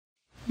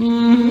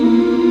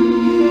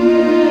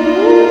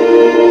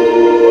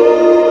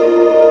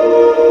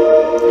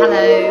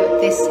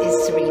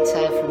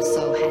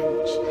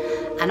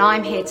and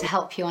I'm here to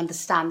help you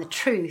understand the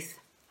truth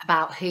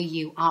about who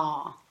you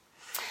are.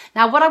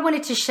 Now, what I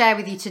wanted to share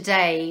with you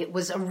today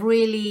was a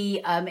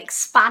really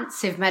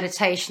expansive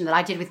meditation that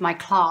I did with my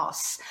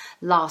class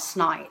last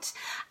night.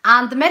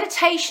 And the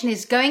meditation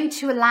is going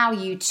to allow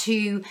you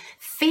to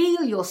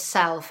feel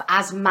yourself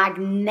as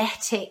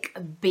magnetic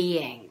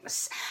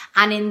beings.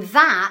 And in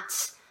that,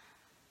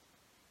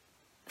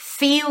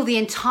 feel the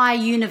entire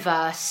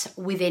universe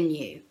within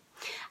you.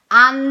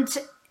 And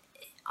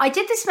I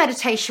did this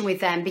meditation with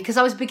them because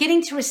I was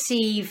beginning to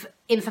receive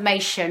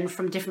information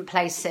from different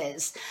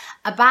places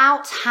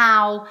about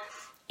how,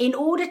 in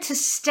order to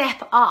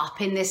step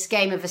up in this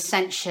game of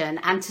ascension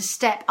and to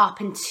step up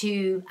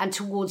into and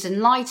towards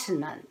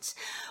enlightenment,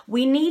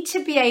 we need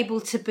to be able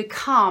to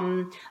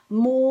become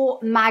more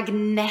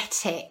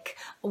magnetic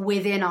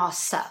within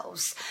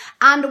ourselves.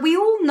 And we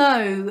all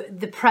know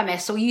the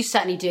premise, or you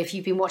certainly do if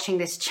you've been watching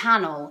this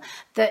channel,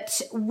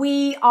 that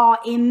we are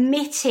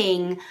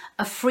emitting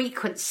a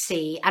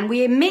frequency, and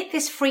we emit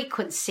this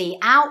frequency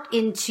out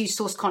into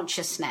source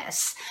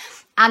consciousness.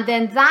 And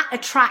then that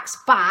attracts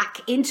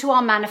back into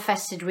our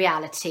manifested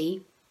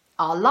reality,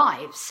 our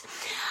lives.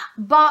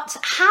 But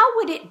how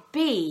would it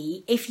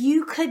be if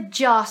you could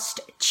just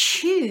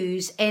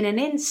choose in an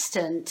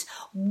instant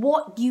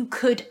what you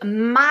could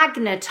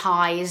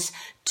magnetize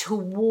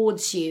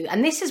towards you?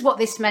 And this is what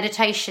this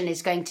meditation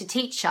is going to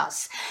teach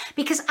us.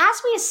 Because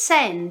as we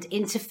ascend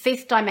into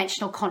fifth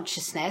dimensional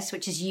consciousness,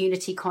 which is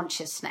unity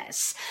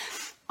consciousness,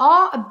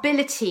 our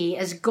ability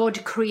as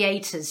God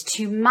creators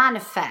to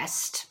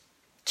manifest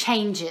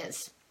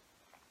changes.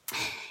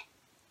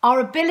 Our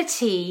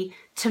ability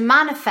to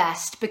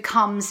manifest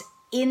becomes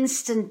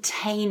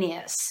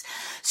instantaneous.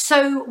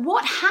 So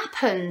what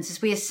happens as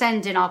we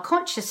ascend in our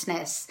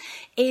consciousness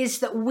is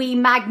that we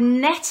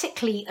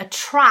magnetically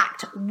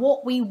attract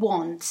what we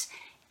want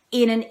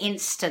in an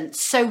instant.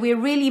 So we're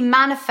really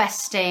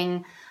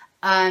manifesting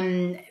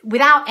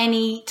without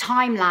any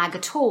time lag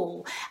at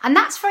all. And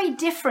that's very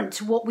different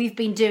to what we've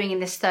been doing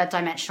in this third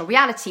dimensional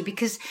reality,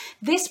 because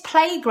this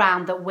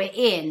playground that we're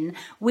in,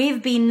 we're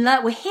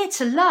here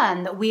to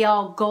learn that we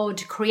are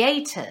God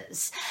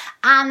creators.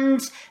 And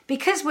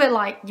because we're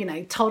like,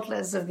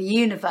 toddlers of the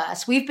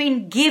universe, we've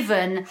been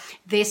given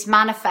this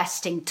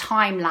manifesting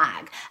time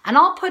lag. And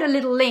I'll put a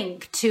little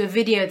link to a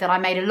video that I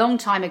made a long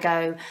time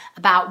ago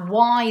about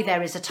why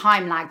there is a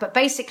time lag. But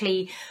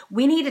basically,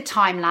 we need a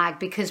time lag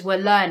because we're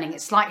learning.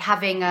 It's like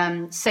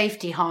having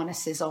safety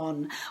harnesses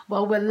on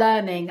while we're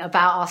learning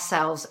about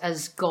ourselves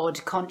as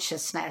God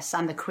consciousness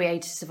and the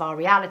creators of our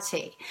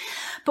reality.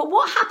 But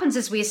what happens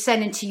as we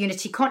ascend into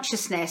unity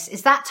consciousness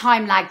is that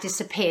time lag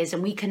disappears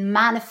and we can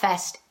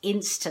manifest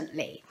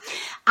instantly.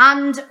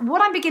 And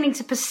what I'm beginning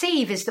to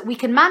perceive is that we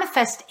can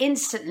manifest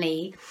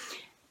instantly,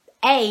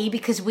 A,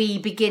 because we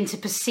begin to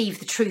perceive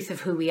the truth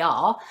of who we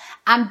are,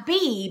 and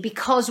B,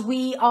 because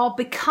we are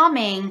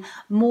becoming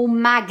more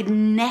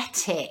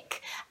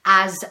magnetic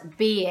as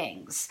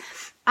beings.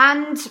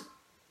 And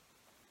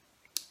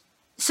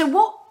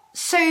so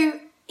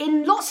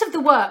in lots of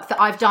the work that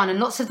I've done and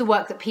lots of the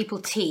work that people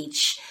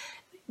teach,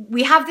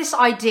 we have this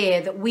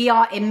idea that we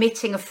are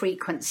emitting a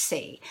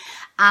frequency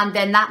and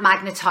then that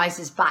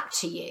magnetizes back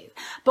to you.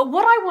 But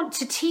what I want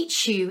to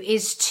teach you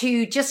is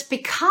to just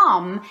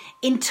become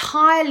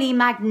entirely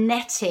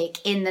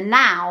magnetic in the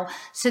now,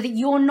 so that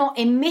you're not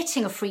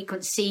emitting a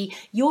frequency,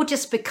 you're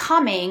just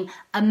becoming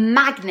a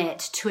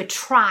magnet to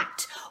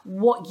attract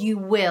what you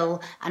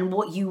will and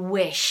what you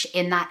wish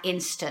in that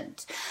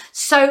instant.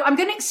 So I'm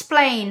going to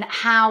explain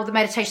how the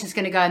meditation is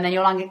going to go, and then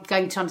you're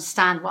going to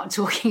understand what I'm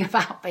talking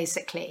about,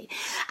 basically.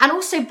 And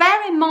also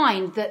bear in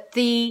mind that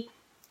the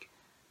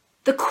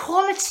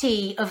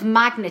quality of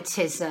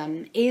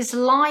magnetism is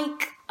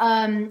like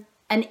an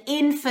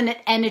infinite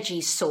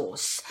energy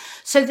source.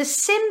 So the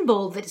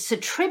symbol that's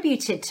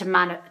attributed to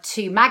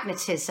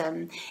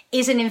magnetism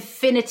is an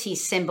infinity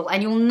symbol.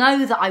 And you'll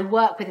know that I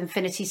work with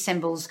infinity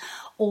symbols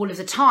all of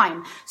the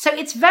time. So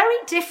it's very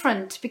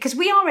different because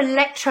we are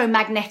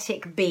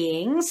electromagnetic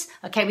beings.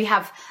 Okay, we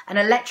have an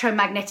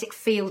electromagnetic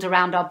field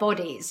around our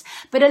bodies.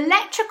 But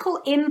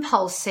electrical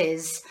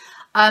impulses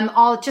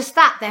are just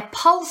that, they're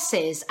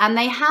pulses, and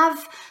they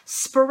have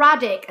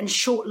sporadic and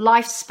short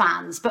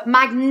lifespans. But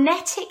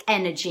magnetic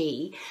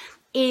energy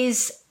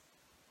is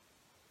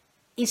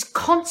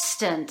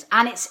constant,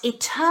 and it's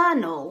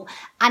eternal,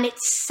 and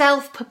it's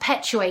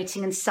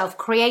self-perpetuating and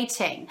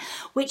self-creating,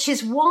 which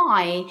is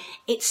why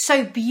it's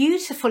so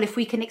beautiful if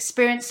we can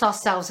experience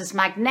ourselves as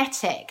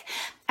magnetic.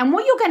 And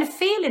what you're going to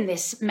feel in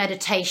this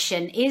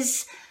meditation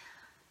is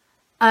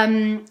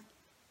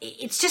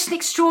it's just an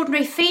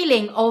extraordinary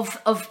feeling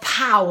of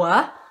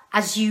power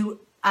as you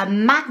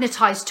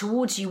magnetize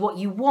towards you what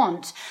you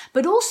want,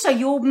 but also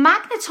you're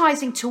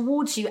magnetizing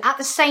towards you at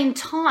the same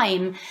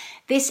time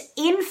this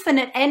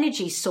infinite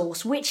energy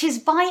source, which is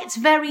by its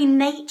very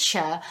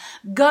nature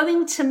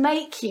going to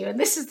make you, and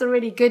this is the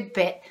really good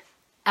bit,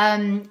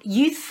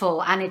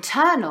 youthful and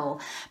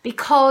eternal,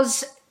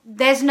 because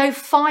there's no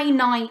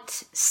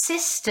finite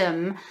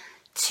system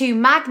to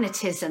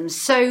magnetism.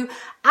 So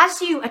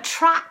as you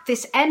attract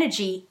this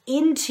energy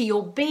into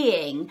your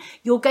being,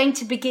 you're going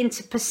to begin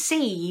to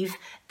perceive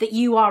that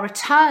you are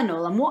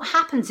eternal. And what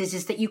happens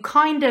is that you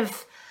kind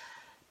of,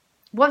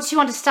 once you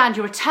understand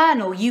you're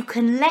eternal, you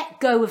can let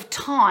go of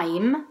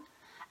time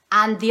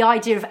and the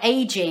idea of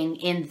aging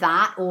in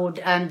that, or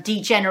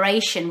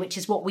degeneration, which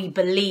is what we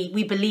believe.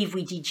 We believe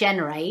we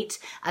degenerate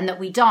and that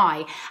we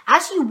die.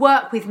 As you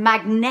work with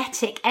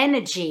magnetic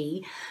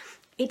energy,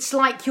 it's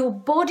like your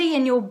body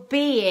and your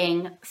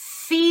being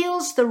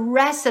feels the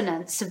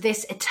resonance of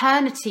this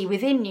eternity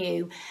within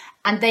you,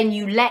 and then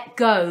you let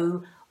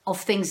go of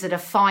things that are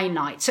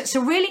finite. So it's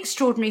a really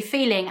extraordinary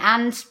feeling,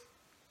 and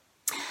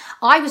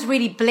I was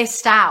really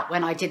blissed out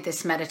when I did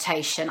this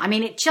meditation. I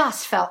mean, it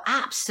just felt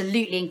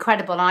absolutely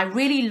incredible. And I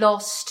really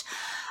lost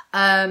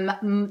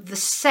the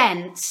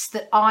sense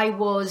that I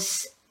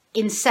was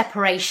in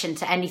separation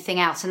to anything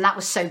else. And that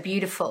was so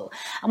beautiful.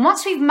 And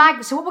once we've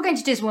so what we're going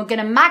to do is we're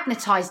going to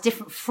magnetize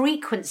different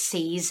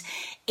frequencies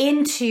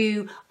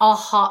into our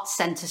heart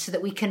center so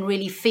that we can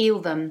really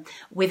feel them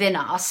within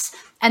us.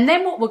 And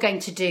then what we're going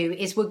to do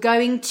is we're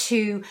going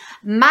to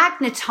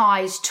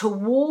magnetize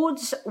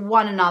towards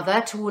one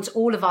another, towards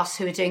all of us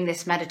who are doing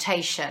this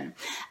meditation.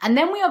 And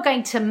then we are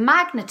going to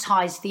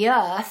magnetize the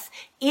earth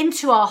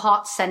into our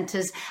heart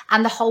centers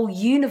and the whole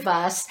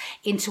universe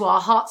into our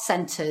heart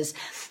centers.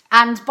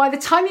 And by the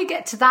time you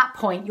get to that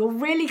point, you're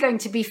really going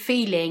to be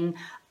feeling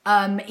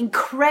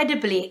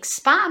incredibly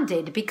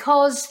expanded,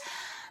 because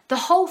the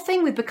whole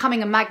thing with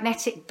becoming a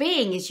magnetic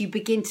being is you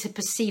begin to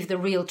perceive the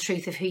real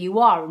truth of who you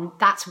are. And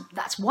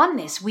that's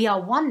oneness. We are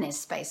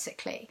oneness,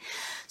 basically.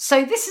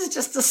 So this is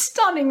just a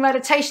stunning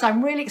meditation.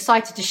 I'm really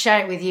excited to share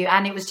it with you.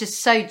 And it was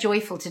just so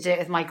joyful to do it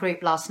with my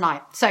group last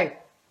night. So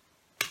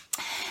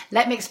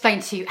let me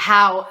explain to you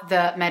how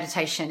the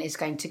meditation is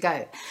going to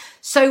go.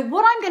 So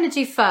what I'm going to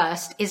do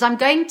first is I'm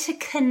going to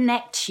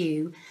connect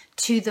you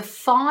to the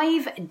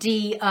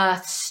 5D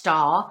Earth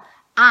star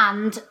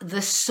and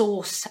the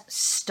source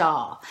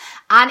star.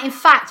 And in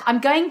fact, I'm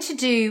going to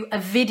do a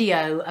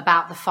video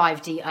about the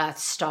 5D Earth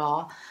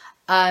star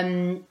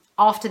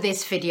after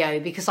this video,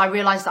 because I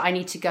realized that I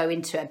need to go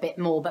into it a bit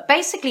more. But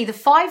basically, the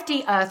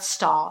 5D Earth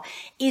star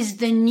is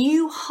the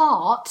new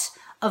heart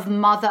of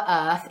Mother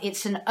Earth.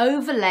 It's an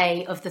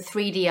overlay of the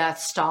 3D Earth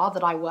star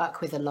that I work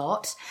with a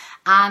lot.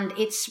 And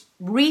it's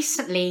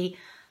recently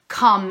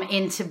come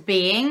into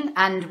being,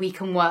 and we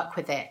can work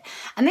with it.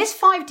 And this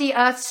 5D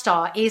Earth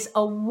star is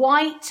a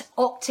white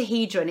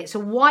octahedron. It's a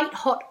white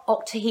hot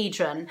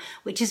octahedron,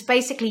 which is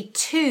basically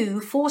two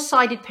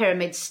four-sided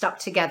pyramids stuck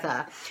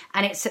together,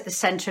 and it's at the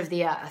center of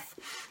the earth.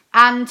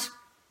 And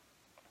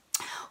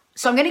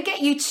so I'm going to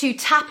get you to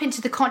tap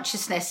into the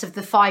consciousness of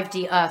the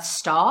 5D Earth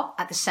star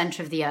at the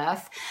center of the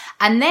earth.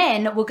 And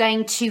then we're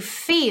going to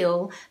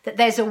feel that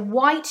there's a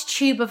white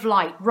tube of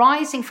light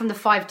rising from the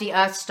 5D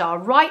Earth star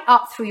right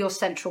up through your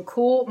central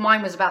core.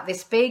 Mine was about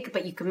this big,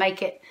 but you can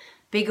make it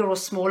bigger or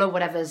smaller,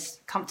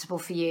 whatever's comfortable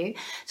for you.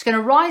 It's going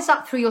to rise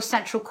up through your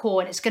central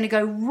core, and it's going to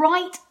go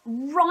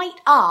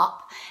right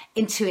up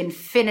into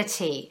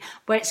infinity,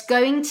 where it's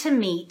going to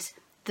meet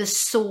the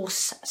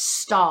source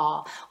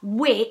star,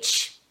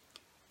 which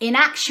in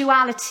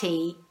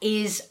actuality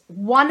is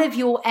one of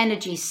your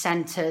energy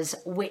centers,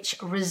 which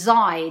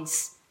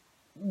resides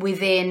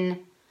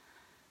within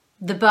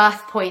the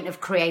birth point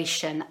of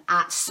creation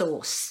at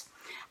source.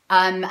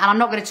 And I'm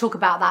not going to talk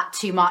about that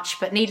too much,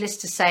 but needless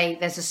to say,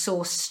 there's a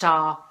source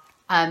star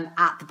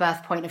at the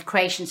birth point of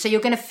creation. So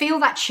you're going to feel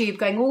that tube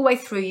going all the way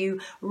through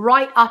you,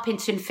 right up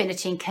into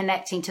infinity and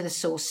connecting to the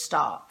source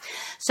star.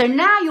 So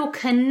now you're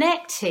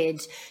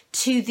connected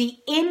to the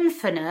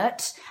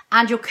infinite,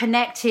 and you're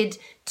connected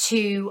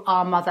to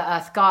our Mother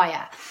Earth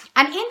Gaia.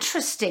 And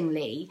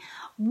interestingly,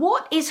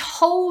 what is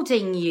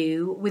holding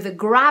you with a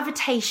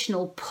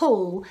gravitational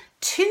pull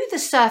to the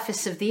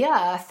surface of the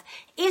earth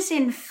is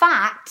in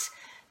fact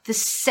the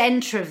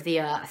center of the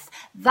earth.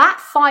 That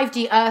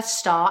 5D Earth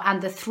star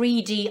and the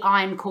 3D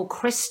iron core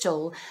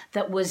crystal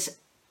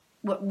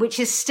which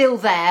is still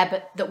there,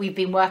 but that we've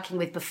been working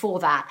with before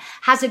that,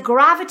 has a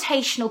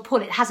gravitational pull.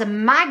 It has a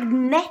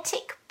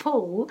magnetic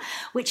pull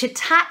which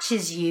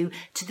attaches you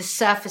to the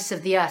surface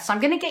of the earth. So I'm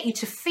going to get you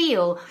to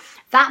feel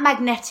that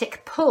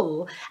magnetic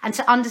pull and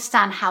to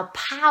understand how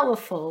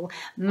powerful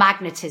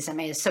magnetism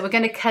is. So we're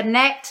going to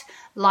connect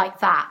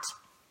like that.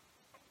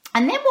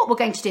 And then what we're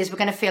going to do is we're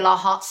going to feel our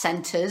heart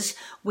centers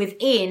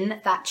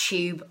within that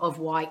tube of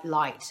white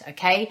light,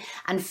 okay?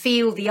 And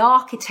feel the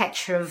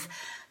architecture of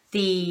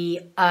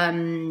the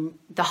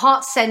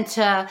heart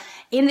center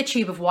in the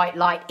tube of white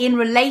light in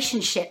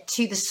relationship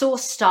to the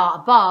source star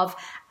above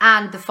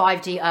and the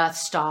 5D Earth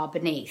star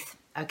beneath.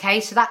 Okay,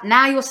 so that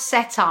now you're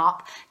set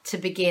up to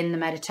begin the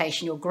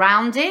meditation. You're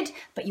grounded,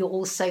 but you're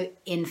also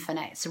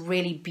infinite. It's a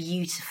really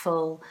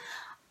beautiful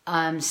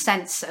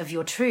sense of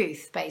your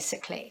truth,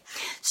 basically.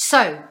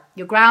 So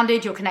you're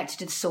grounded, you're connected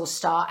to the source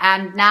star,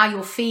 and now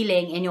you're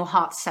feeling in your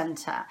heart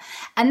center.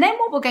 And then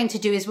what we're going to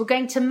do is we're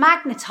going to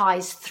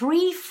magnetize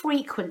 3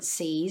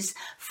 frequencies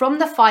from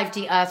the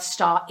 5D Earth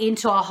star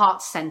into our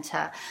heart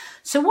center.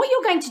 So what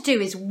you're going to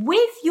do is,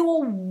 with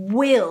your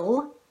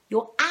will,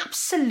 your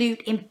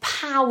absolute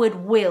empowered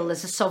will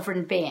as a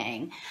sovereign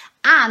being,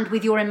 and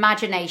with your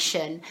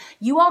imagination,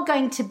 you are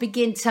going to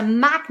begin to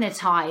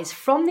magnetize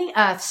from the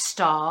Earth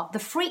star the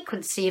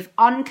frequency of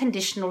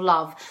unconditional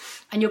love.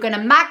 And you're going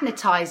to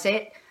magnetize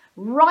it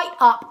right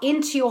up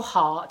into your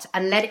heart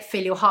and let it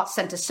fill your heart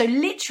center. So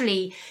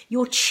literally,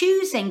 you're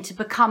choosing to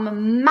become a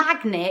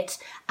magnet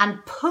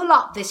and pull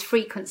up this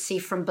frequency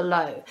from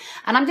below.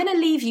 And I'm going to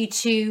leave you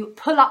to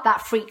pull up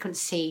that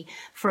frequency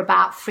for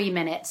about 3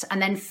 minutes and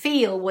then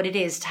feel what it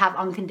is to have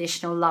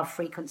unconditional love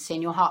frequency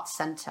in your heart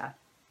center.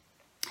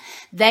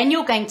 Then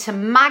you're going to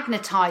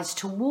magnetize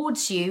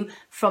towards you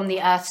from the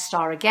Earth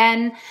star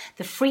again,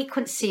 the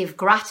frequency of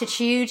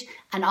gratitude,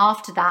 and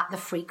after that, the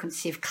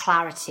frequency of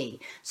clarity.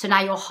 So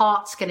now your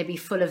heart's going to be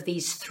full of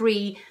these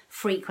 3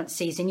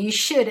 frequencies, and you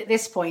should at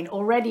this point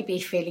already be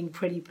feeling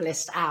pretty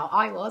blissed out.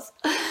 I was.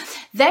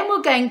 Then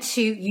we're going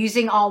to,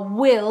 using our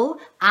will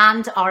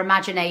and our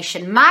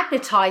imagination,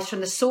 magnetize from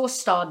the source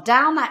star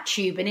down that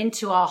tube and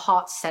into our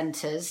heart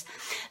centers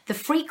the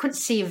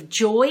frequency of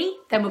joy.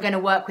 Then we're going to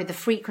work with the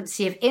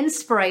frequency of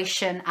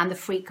inspiration and the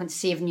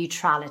frequency of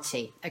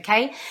neutrality.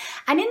 Okay.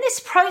 And in this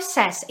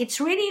process, it's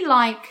really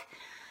like,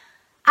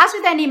 as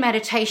with any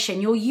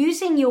meditation, you're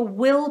using your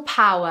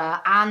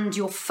willpower and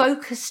your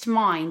focused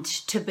mind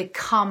to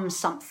become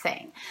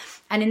something.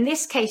 And in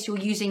this case, you're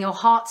using your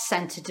heart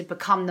center to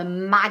become the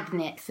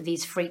magnet for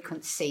these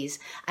frequencies.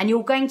 And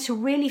you're going to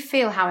really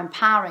feel how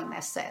empowering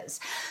this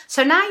is.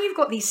 So now you've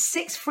got these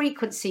 6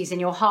 frequencies in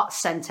your heart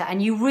center,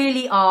 and you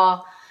really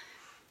are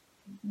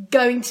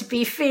going to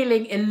be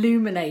feeling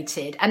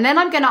illuminated. And then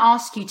I'm going to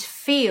ask you to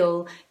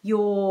feel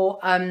your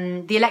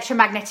the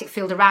electromagnetic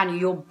field around you,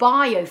 your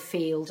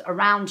biofield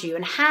around you,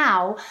 and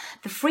how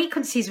the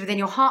frequencies within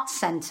your heart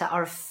center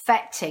are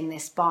affecting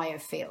this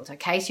biofield.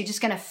 Okay, so you're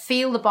just going to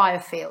feel the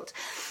biofield.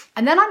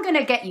 And then I'm going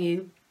to get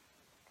you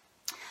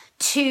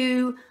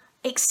to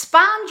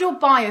expand your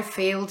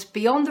biofield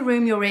beyond the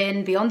room you're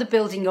in, beyond the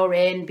building you're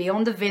in,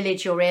 beyond the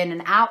village you're in,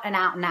 and out and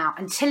out and out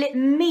until it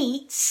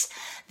meets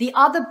the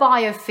other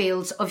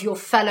biofields of your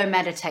fellow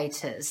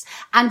meditators.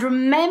 And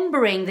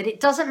remembering that it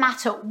doesn't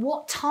matter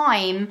what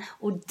time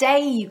or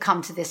day you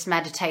come to this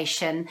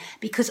meditation,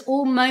 because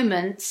all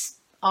moments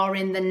are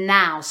in the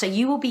now. So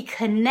you will be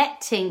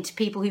connecting to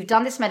people who've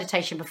done this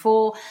meditation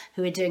before,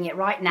 who are doing it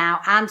right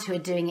now, and who are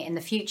doing it in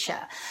the future.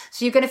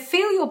 So you're going to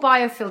feel your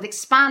biofield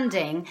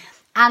expanding,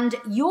 and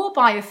your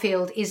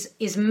biofield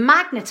is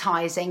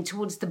magnetizing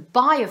towards the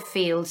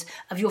biofields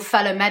of your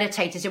fellow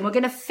meditators. And we're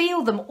going to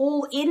feel them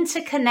all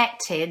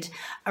interconnected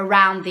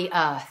around the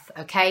earth,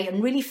 okay?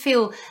 And really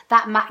feel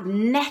that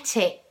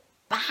magnetic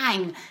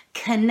bang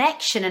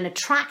connection and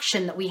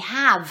attraction that we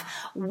have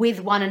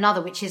with one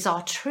another, which is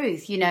our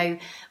truth. You know,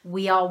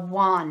 we are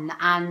one,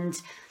 and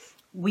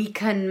we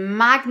can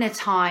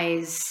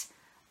magnetize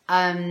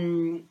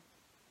one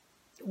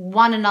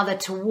another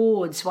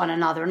towards one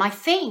another. And I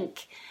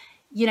think,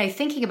 you know,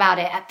 thinking about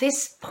it at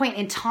this point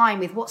in time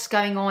with what's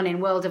going on in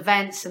world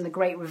events and the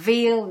great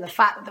reveal and the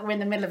fact that we're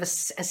in the middle of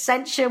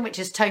ascension, which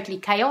is totally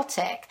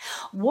chaotic,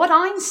 what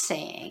I'm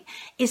seeing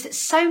is that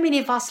so many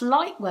of us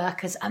light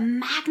workers are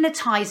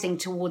magnetizing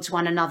towards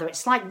one another.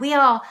 It's like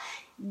we're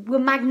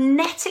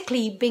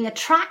magnetically being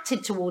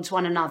attracted towards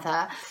one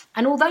another.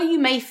 And although you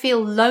may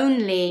feel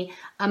lonely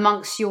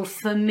amongst your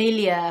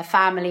familiar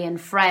family and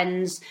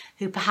friends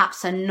who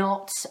perhaps are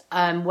not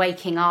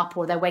waking up,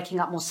 or they're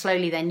waking up more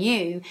slowly than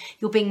you,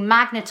 you're being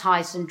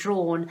magnetized and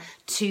drawn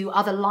to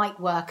other light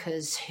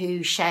workers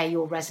who share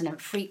your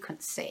resonant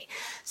frequency.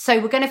 So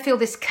we're going to feel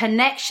this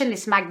connection,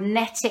 this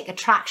magnetic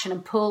attraction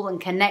and pull and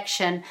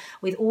connection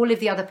with all of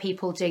the other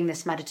people doing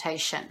this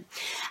meditation.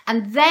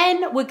 And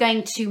then we're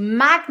going to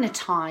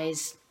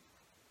magnetize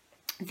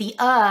the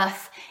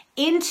earth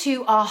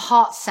into our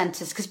heart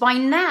centers, because by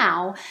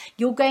now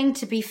you're going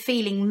to be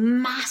feeling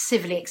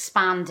massively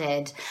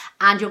expanded,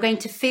 and you're going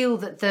to feel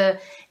that the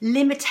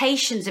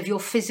limitations of your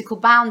physical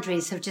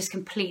boundaries have just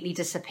completely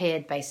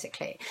disappeared,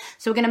 basically.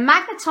 So we're going to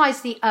magnetize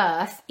the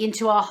earth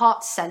into our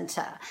heart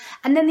center,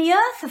 and then the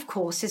earth, of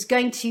course, is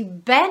going to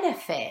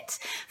benefit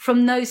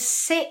from those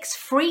 6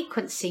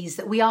 frequencies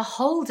that we are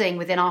holding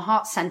within our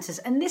heart centers.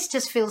 And this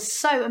just feels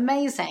so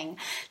amazing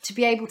to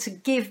be able to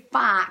give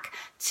back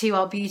to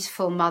our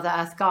beautiful Mother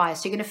Earth Gaia.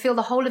 So you're going to feel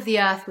the whole of the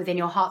earth within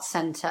your heart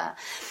center.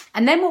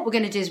 And then what we're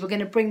going to do is we're going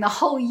to bring the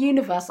whole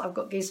universe, I've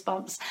got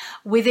goosebumps,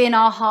 within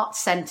our heart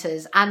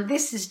centers. And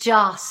this is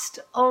just,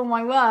 oh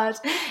my word,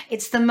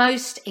 it's the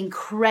most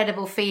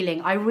incredible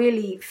feeling. I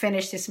really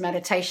finished this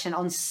meditation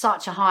on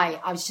such a high.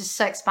 I was just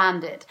so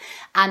expanded.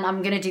 And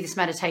I'm going to do this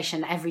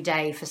meditation every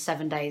day for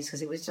 7 days,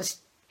 because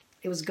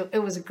it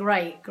was a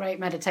great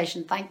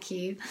meditation. Thank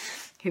you.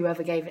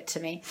 whoever gave it to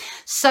me.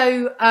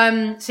 So,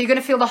 so you're going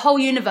to feel the whole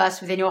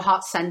universe within your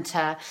heart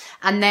center,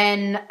 and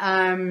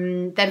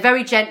then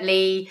very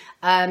gently,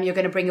 you're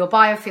going to bring your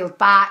biofield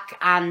back,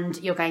 and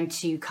you're going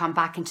to come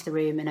back into the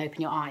room and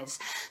open your eyes.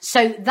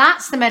 So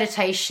that's the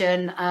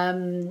meditation.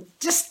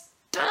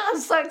 I'm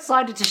so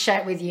excited to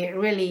share it with you. It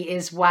really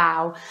is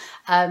wow.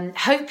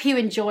 Hope you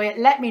enjoy it.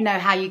 Let me know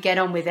how you get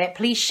on with it.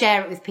 Please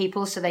share it with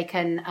people so they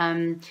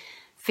can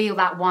feel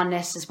that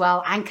oneness as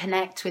well and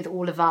connect with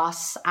all of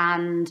us.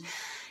 And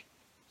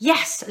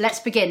yes, let's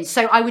begin.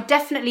 So I would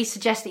definitely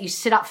suggest that you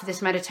sit up for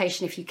this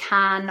meditation if you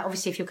can.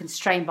 Obviously, if you're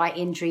constrained by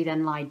injury,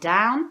 then lie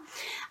down.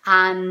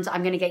 And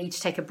I'm going to get you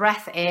to take a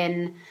breath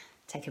in,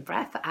 take a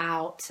breath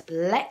out,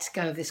 let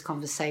go of this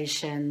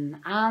conversation,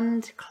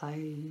 and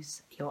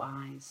close your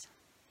eyes.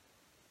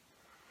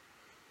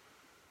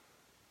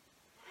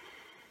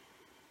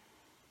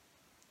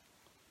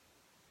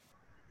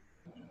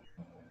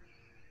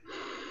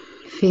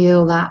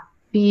 Feel that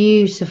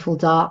beautiful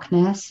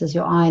darkness as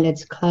your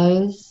eyelids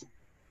close,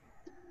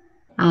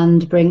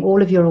 and bring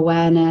all of your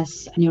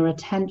awareness and your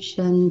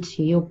attention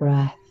to your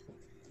breath.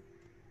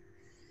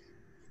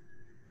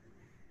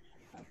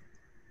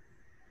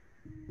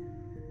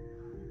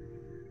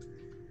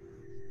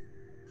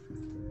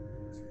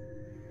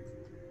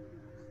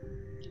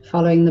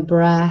 Following the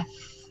breath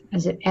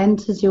as it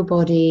enters your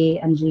body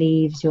and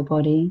leaves your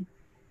body.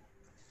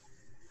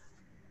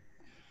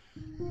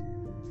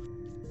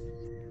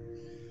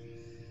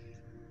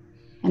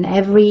 And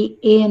every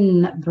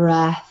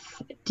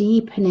in-breath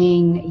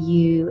deepening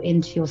you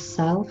into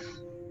yourself.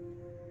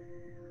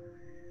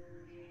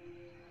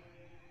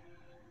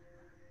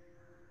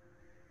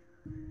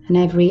 And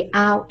every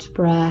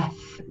out-breath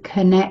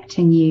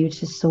connecting you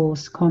to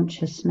source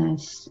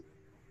consciousness.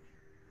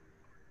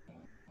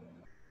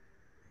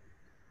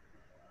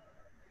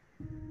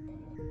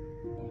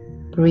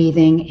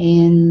 Breathing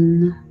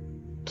in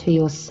to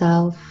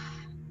yourself,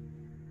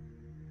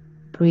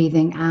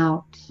 breathing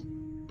out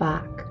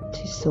back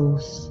to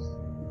source.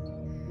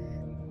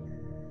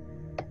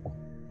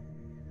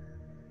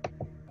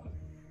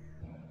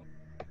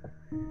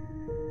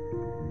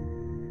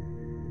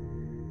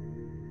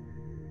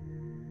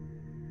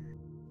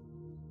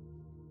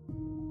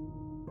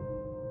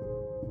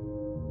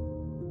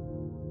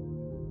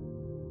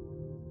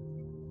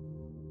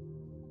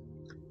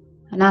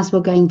 And as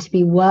we're going to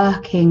be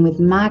working with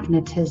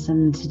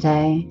magnetism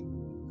today,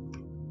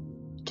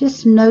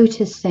 just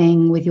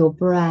noticing with your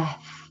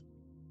breath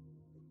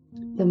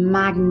the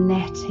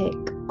magnetic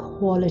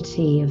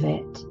quality of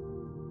it.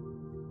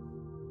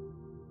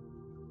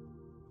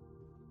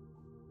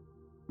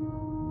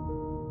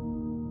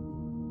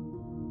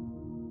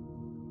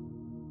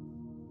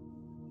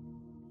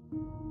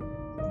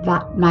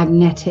 That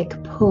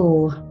magnetic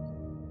pull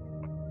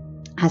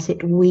as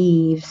it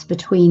weaves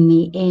between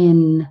the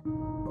in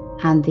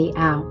and the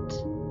out,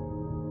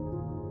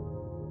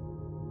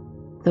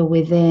 the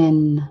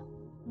within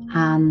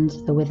and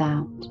the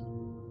without.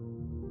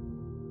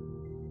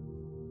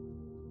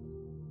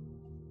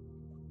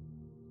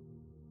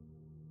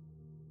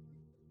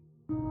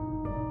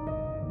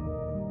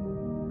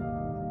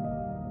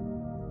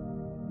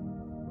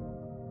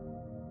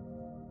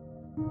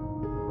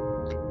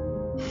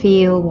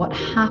 Feel what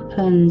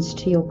happens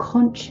to your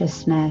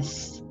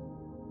consciousness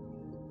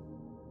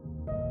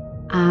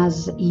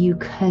as you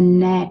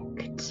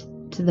connect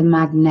to the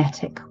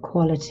magnetic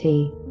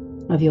quality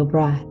of your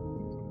breath.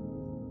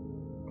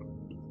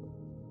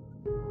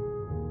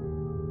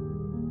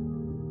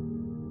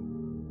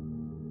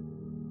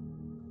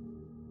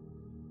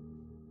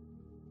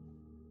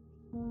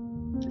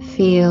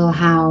 Feel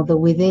how the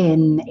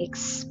within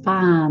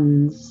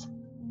expands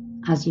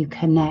as you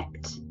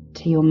connect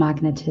to your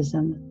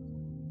magnetism.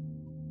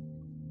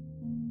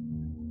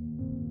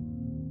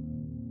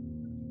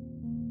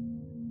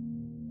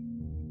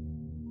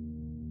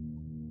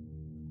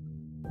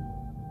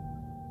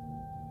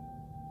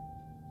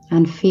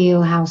 And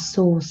feel how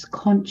source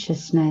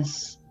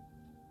consciousness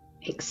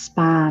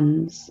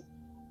expands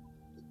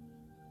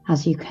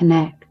as you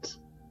connect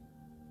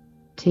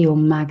to your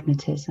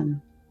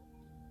magnetism.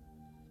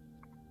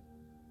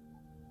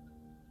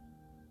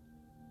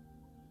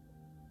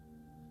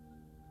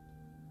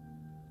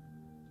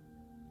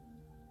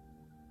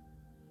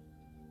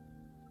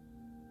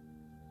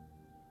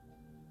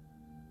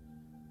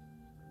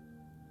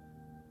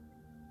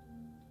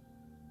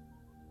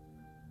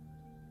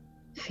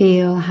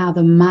 Feel how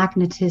the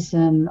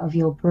magnetism of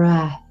your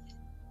breath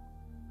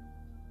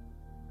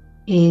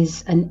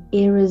is an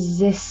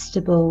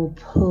irresistible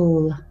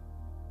pull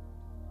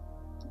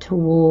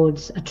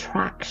towards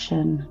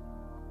attraction.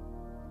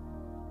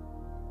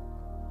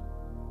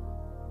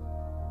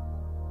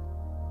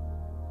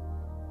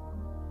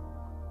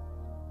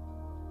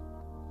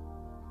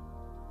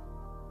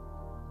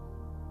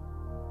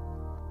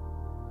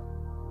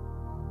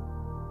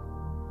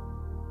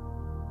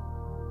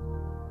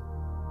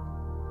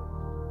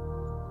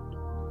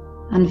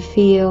 And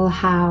feel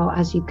how,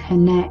 as you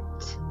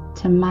connect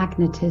to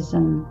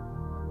magnetism,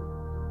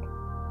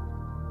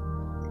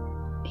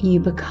 you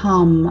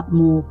become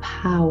more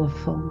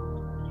powerful.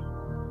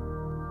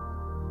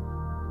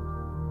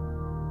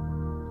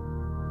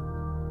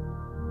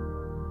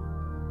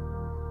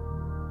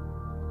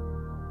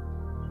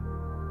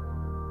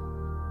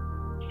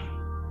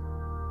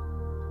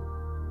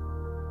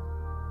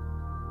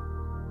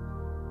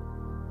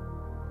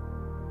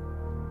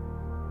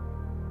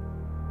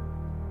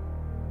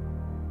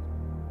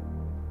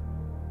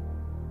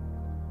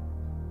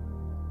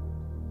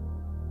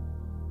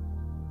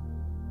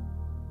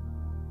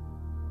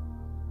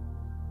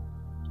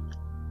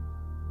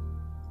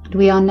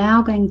 We are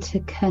now going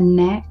to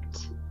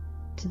connect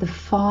to the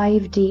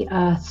 5D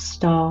Earth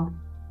star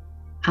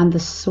and the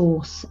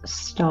Source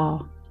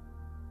star.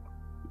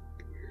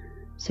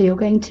 So you're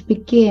going to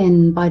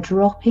begin by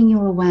dropping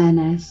your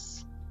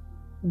awareness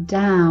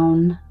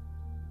down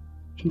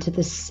into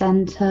the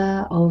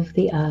center of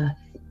the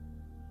Earth.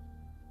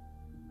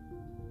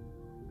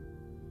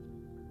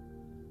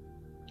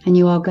 And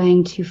you are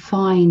going to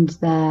find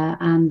there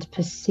and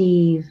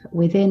perceive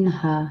within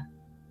her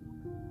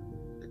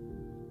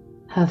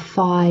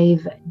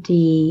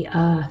 5D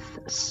Earth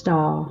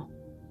star,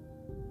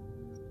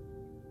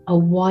 a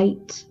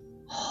white,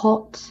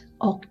 hot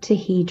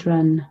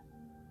octahedron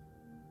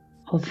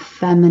of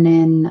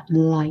feminine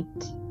light.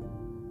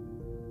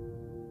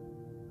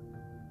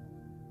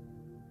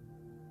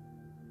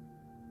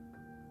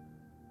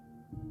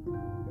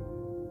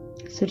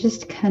 So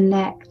just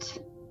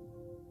connect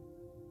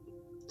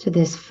to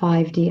this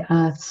 5D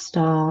Earth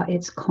star,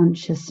 its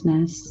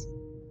consciousness,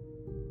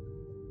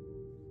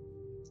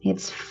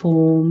 its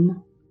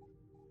form,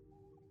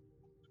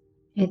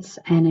 its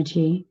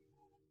energy.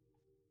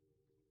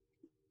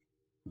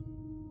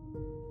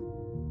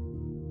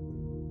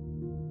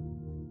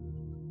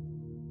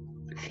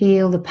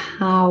 Feel the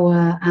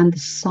power and the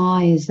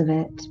size of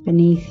it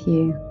beneath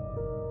you.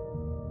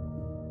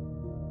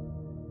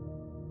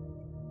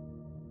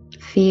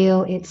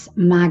 Feel its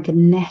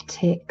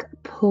magnetic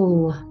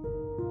pull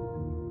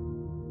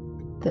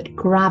that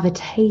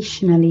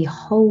gravitationally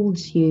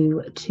holds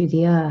you to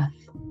the earth.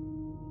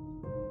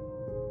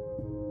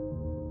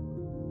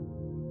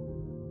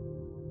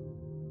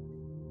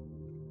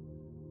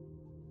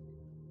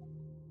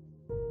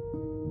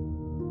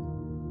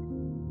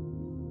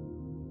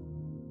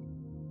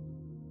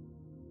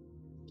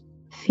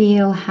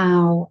 Feel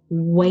how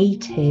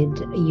weighted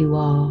you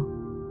are.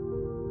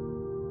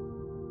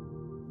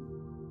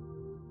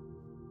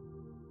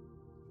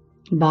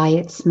 By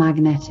its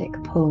magnetic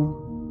pull.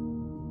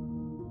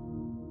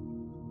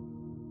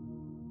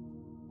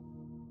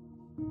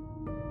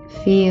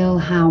 Feel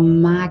how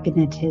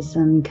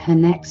magnetism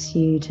connects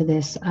you to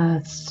this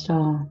Earth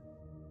star,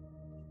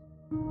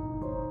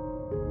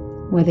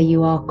 whether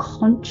you are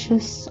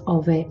conscious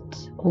of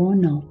it or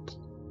not.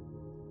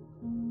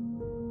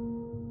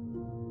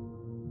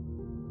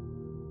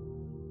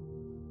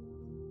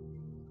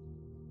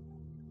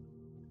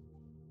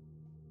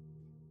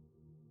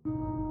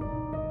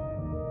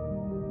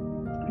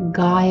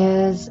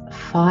 Gaia's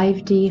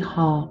 5D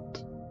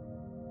heart,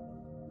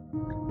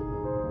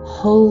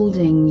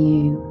 holding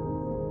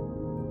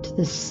you to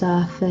the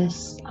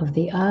surface of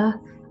the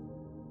earth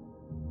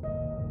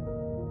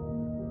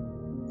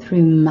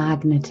through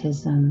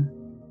magnetism.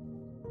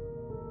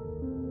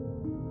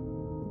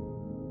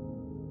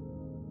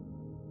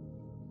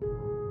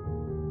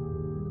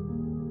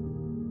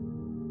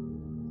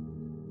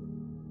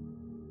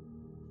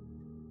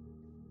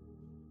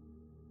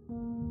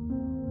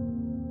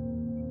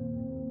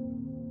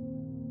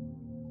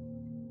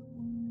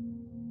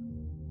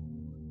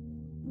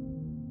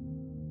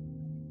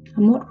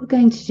 And what we're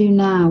going to do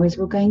now is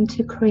we're going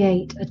to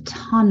create a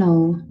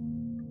tunnel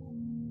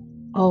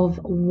of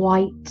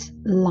white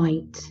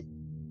light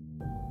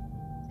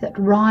that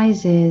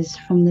rises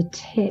from the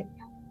tip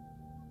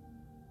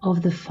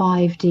of the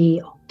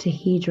 5D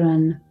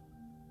octahedron.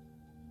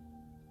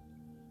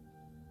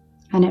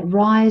 And it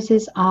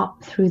rises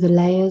up through the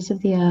layers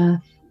of the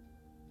earth,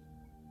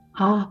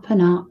 up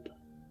and up,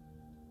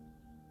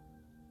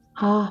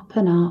 up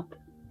and up,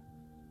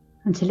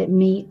 until it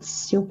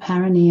meets your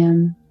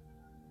perineum.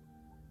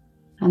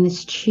 And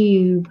this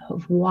tube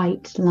of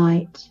white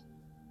light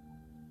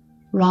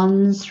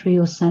runs through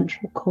your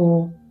central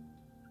core,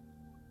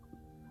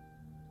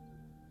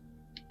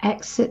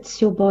 exits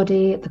your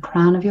body at the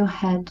crown of your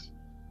head,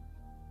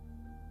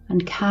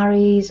 and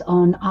carries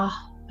on up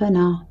and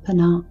up and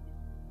up,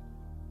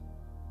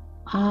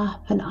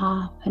 up and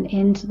up and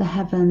into the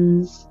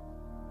heavens,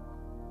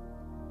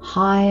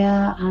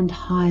 higher and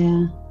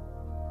higher,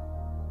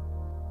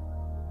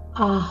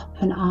 up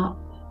and up,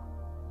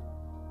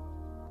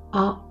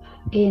 up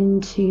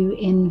into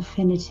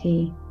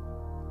infinity,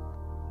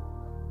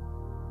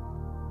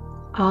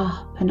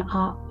 up and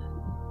up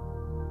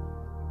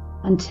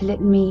until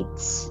it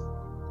meets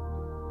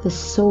the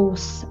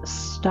Source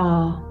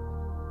star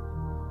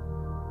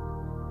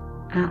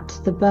at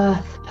the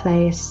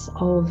birthplace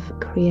of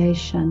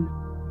creation.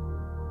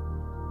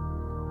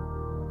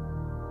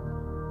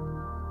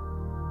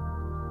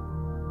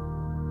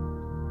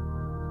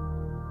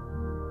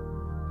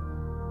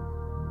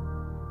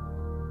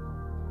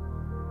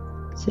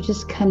 So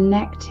just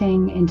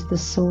connecting into the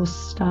source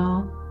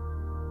star,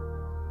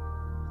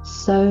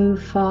 so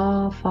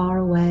far, far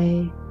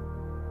away,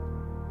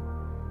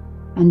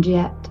 and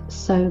yet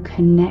so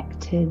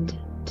connected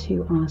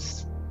to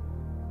us.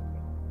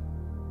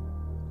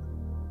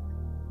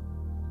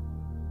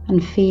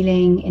 And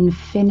feeling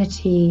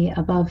infinity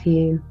above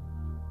you,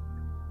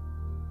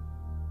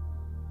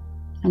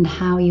 and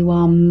how you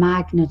are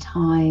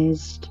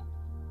magnetized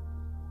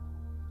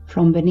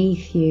from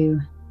beneath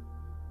you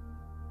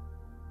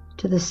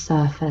to the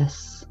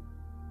surface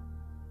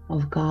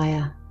of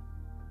Gaia.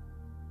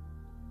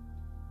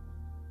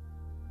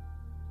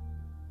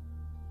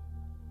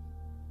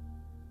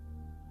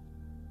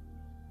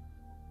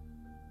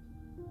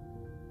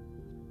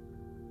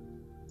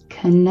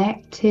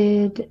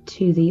 Connected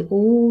to the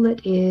all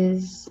that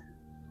is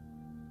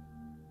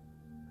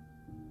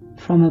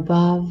from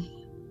above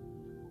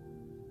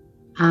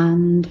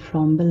and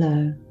from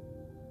below.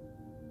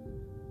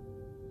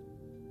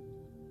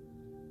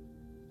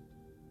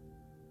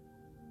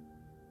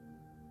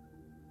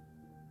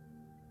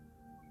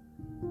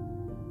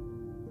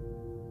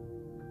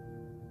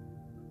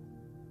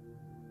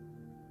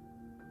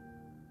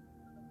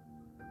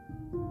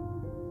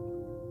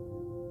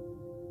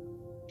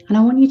 And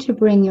I want you to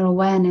bring your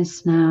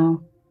awareness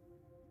now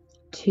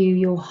to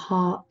your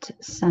heart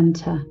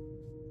center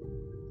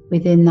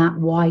within that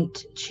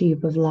white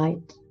tube of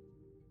light.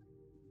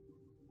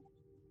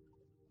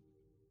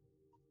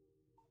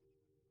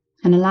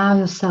 And allow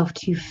yourself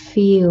to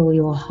feel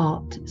your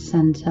heart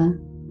center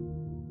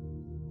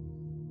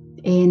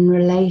in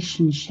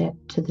relationship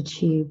to the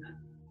tube.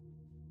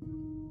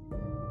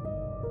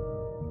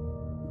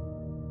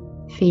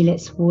 Feel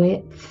its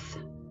width,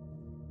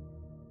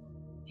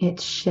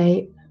 its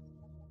shape,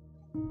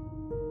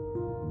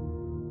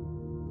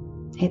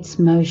 its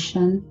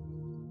motion.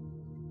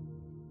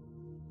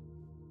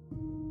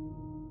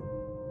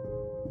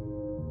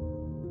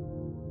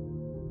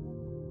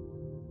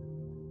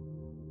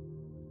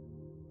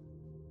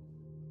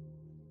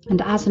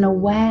 And as an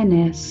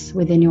awareness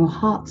within your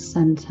heart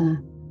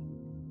center,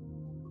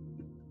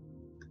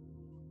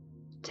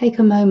 take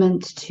a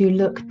moment to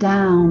look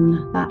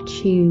down that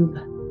tube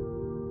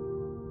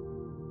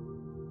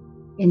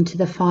into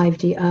the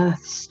 5D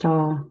Earth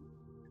star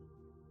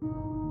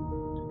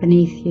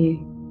beneath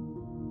you.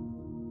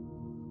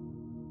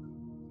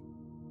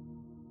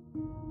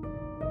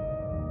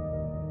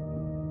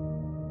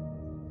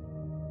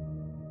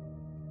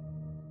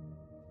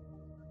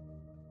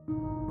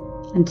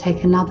 And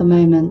take another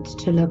moment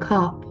to look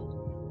up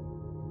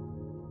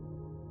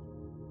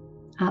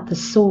at the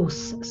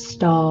source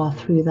star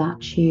through that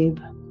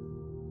tube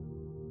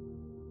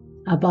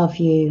above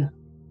you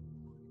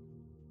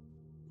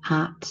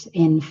at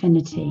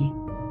infinity.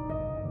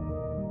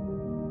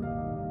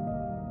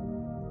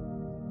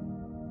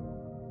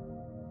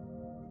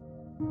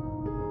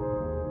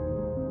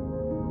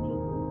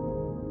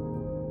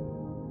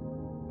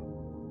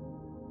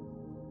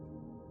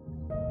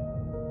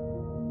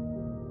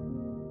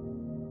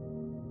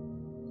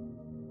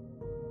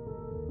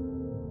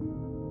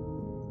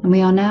 And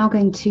we are now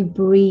going to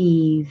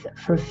breathe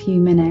for a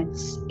few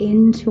minutes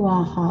into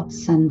our heart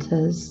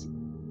centers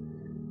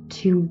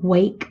to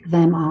wake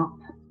them up,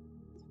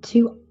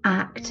 to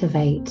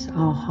activate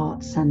our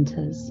heart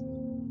centers,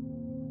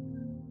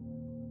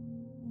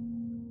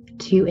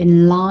 to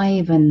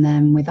enliven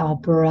them with our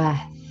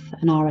breath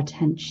and our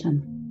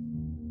attention.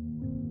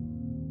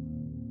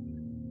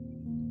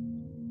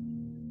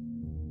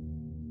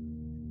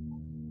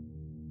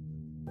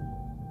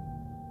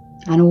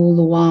 And all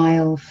the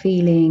while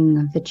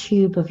feeling the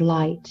tube of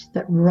light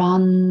that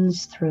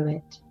runs through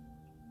it.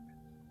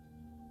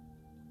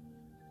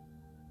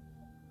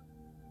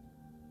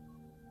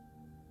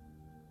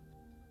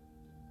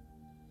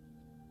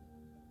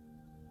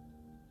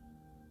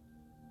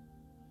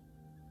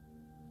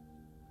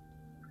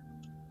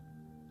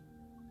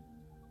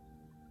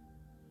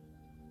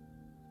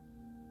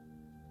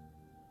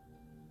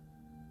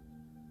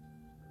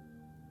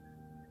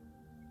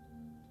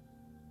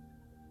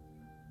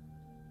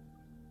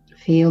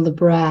 Feel the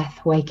breath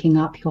waking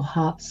up your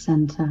heart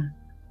center.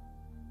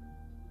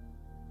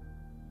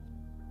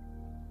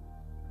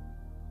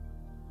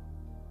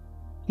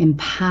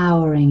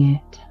 Empowering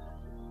it.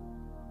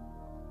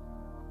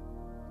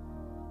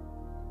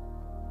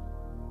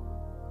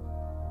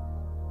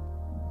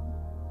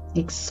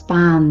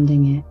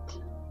 Expanding it.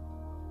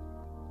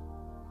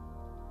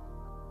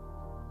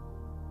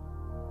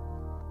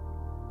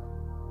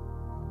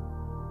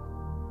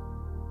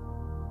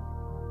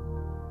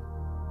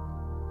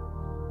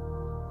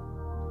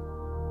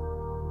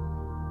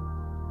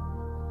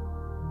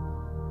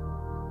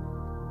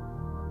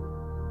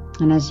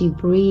 And as you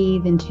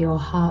breathe into your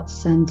heart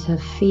center,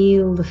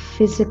 feel the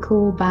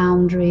physical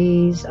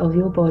boundaries of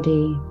your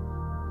body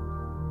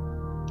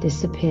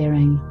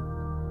disappearing.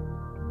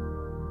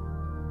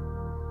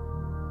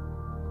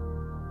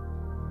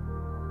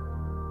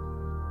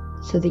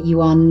 So that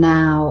you are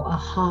now a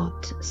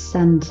heart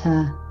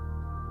center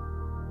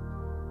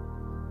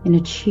in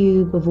a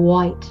tube of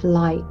white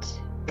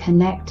light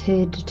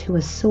connected to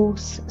a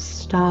source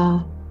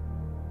star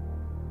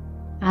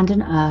and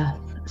an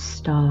earth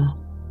star.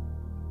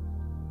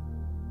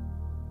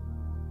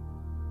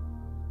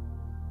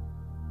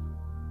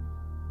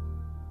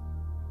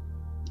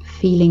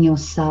 Feeling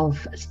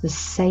yourself as the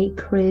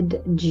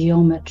sacred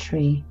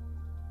geometry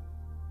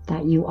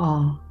that you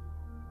are.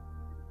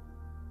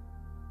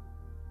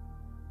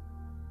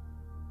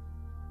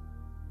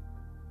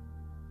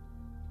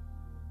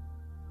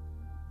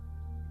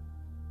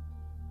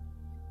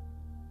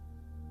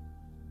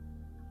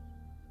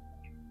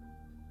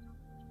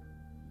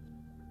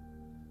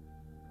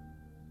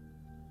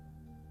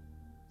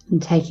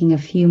 And taking a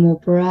few more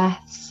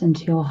breaths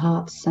into your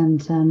heart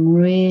center and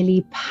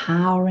really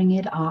powering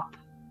it up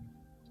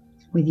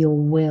with your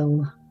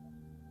will.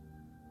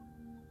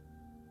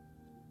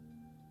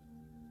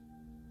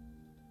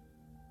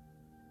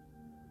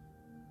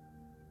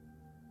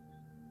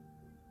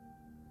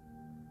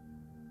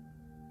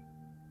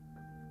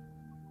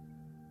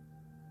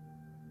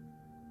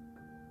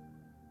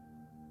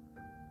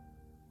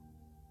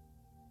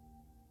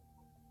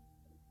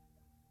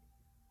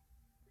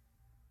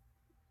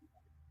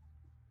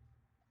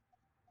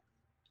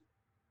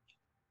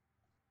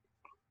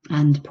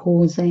 And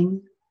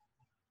pausing,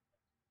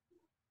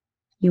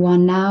 you are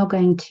now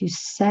going to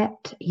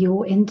set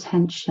your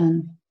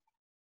intention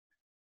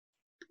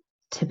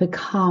to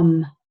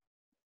become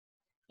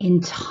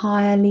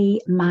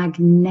entirely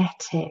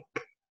magnetic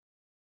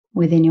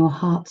within your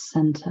heart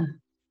center.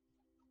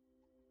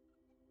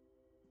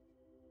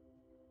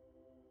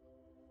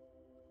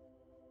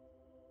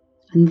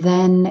 And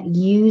then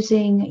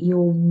using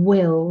your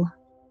will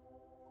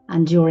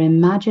and your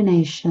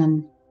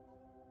imagination,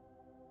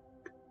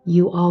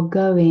 you are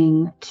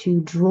going to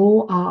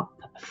draw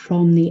up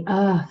from the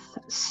Earth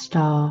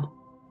star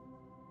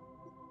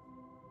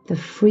the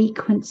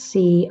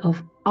frequency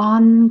of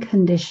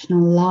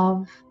unconditional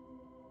love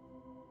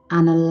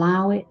and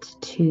allow it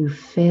to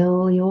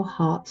fill your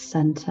heart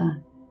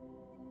center.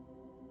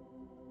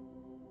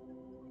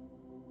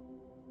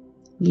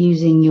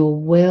 Using your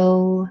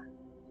will,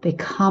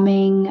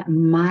 becoming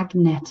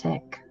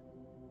magnetic,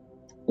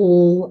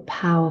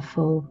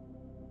 all-powerful,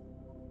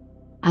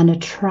 an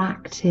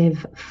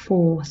attractive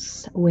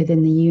force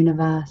within the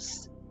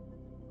universe,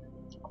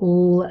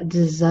 all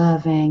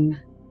deserving,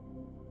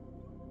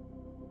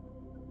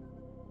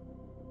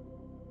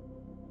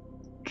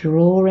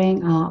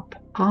 drawing up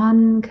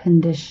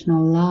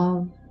unconditional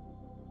love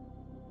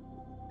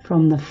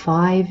from the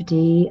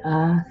 5D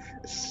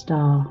Earth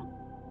star.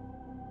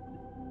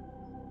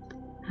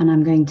 And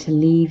I'm going to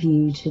leave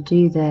you to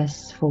do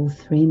this for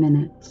 3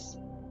 minutes.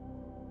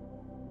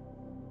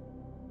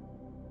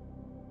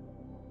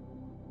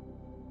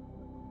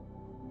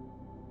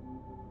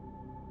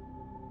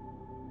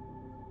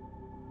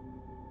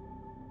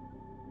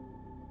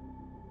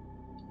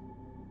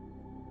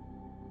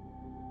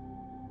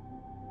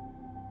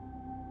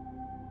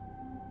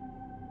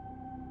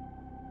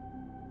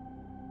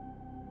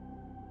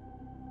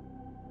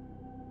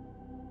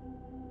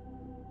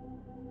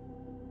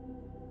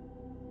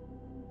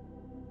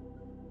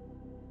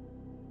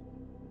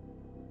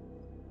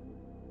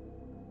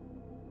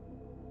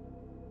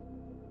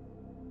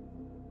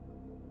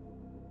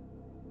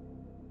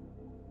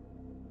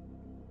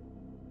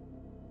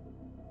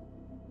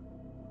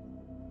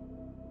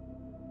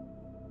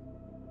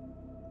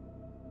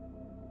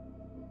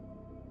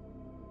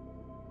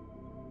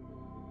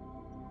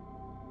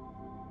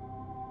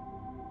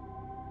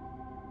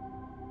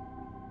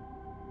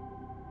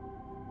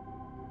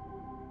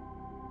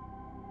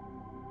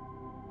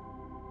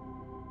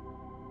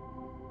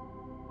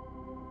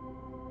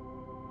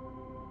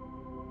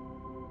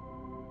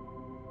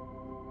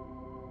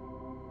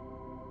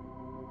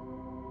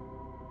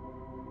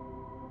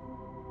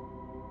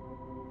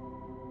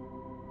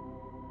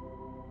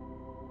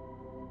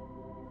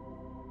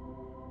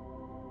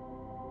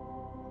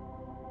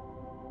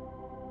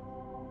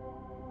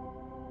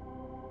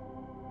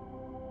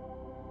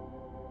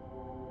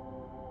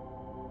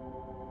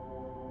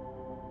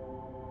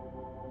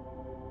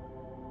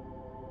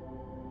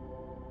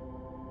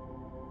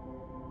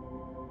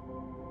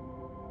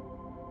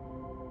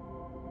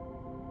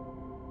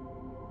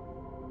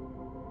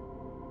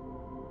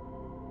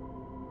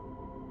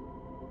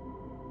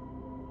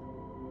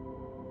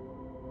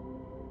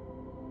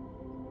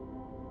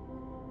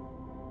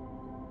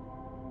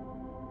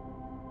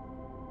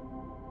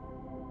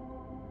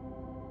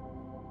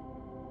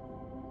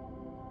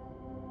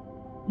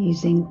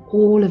 Using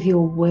all of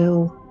your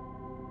will,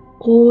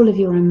 all of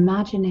your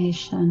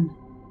imagination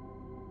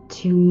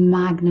to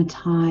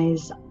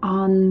magnetize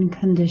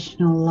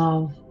unconditional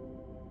love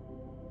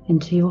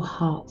into your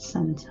heart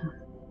center.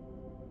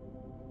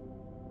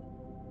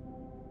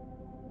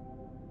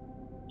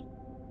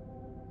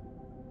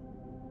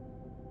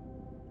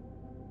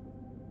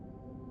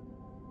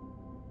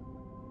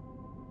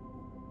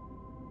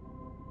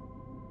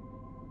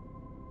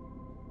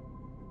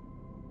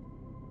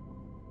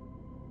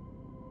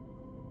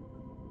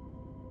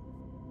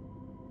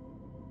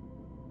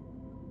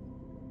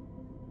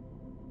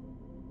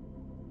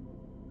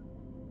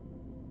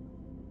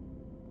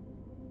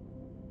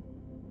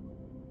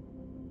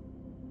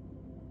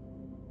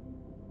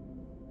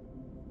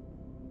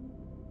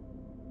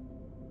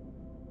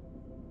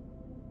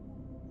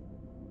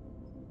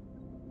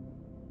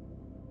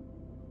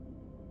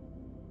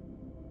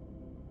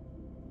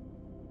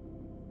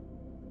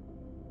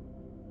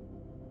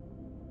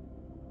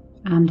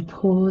 And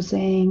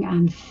pausing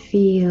and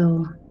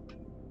feel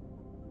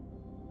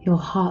your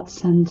heart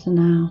center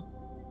now.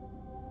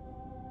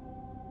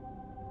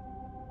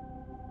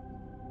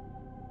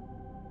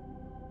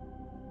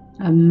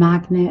 A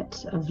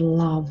magnet of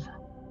love.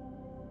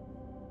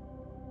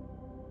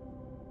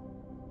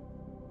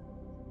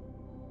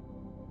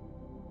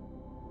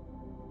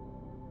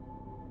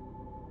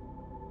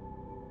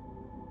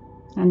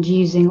 And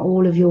using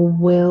all of your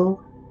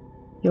will,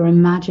 your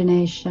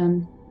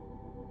imagination,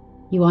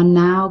 you are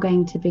now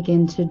going to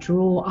begin to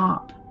draw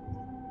up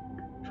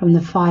from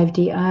the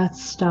 5D Earth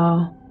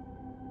Star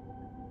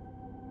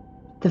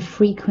the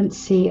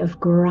frequency of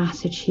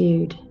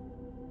gratitude,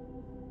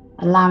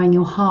 allowing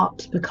your heart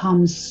to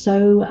become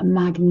so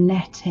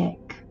magnetic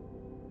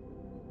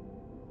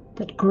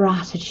that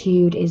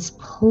gratitude is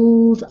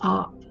pulled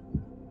up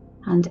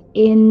and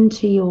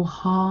into your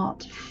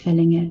heart,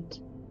 filling it.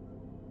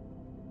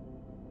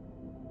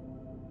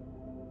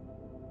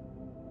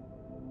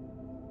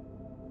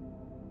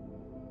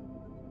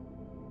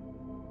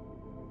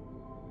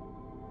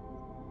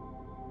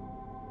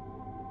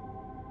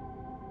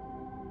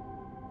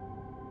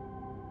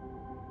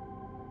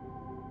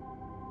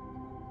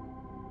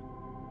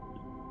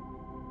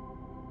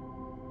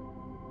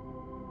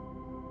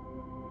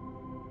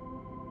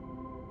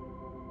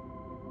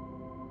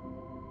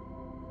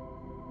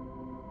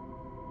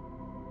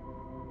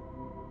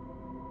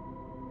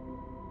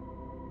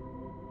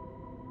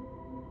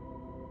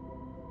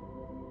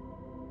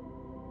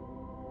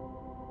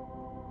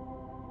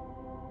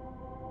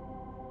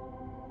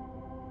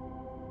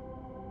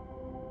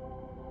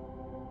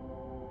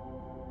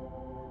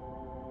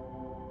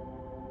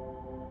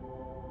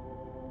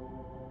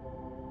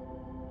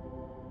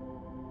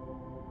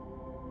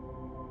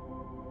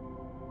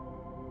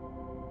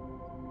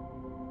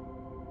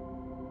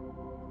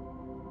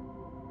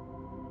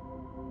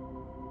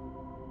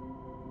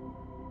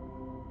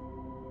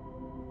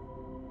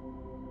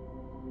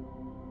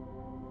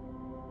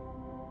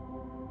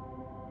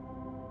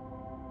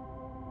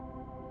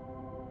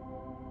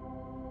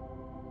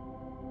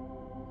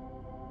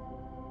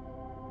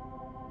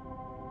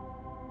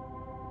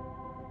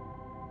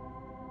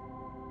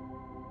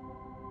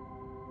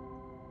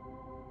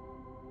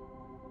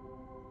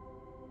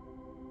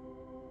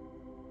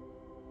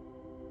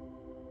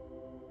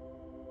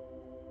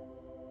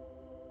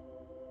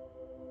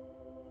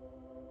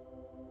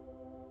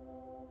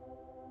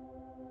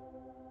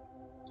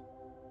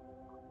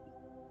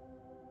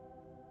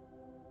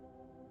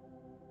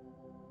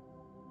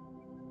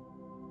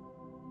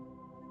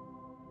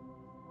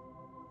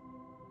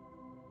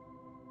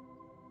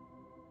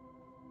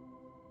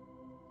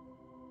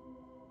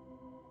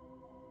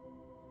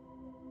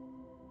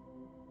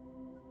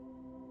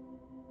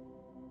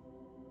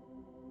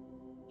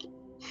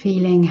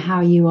 Feeling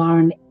how you are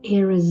an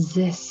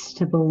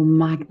irresistible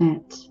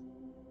magnet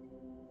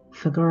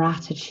for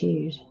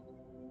gratitude,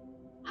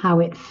 how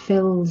it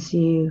fills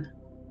you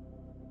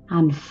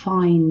and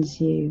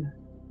finds you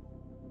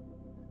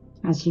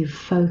as you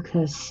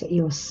focus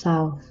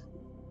yourself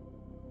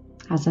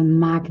as a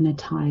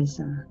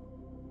magnetizer.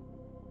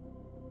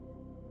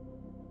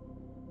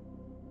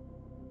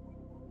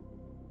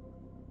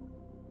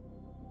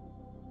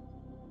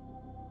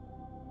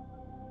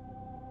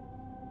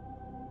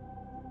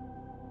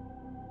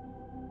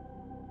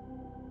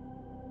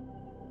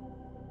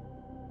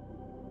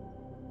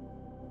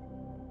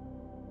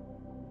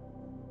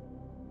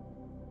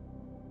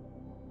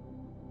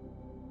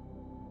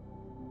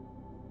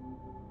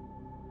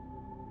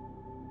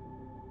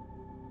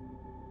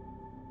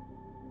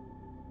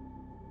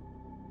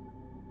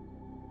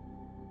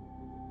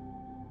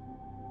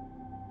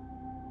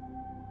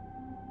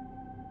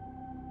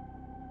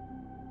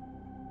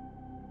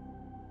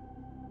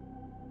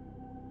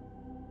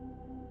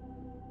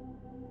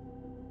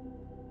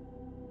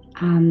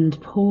 And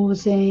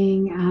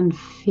pausing and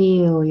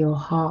feel your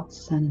heart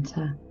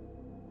center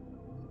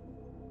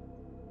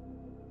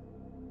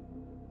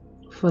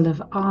full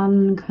of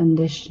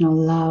unconditional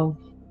love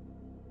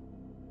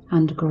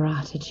and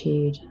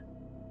gratitude.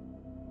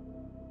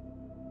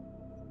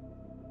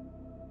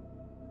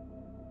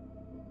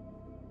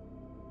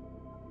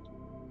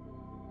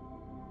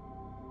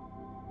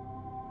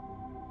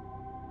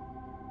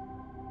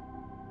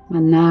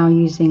 And now,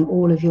 using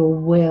all of your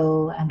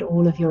will and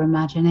all of your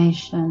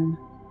imagination,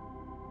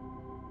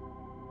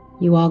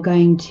 you are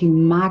going to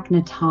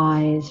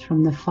magnetize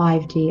from the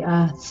 5D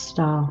Earth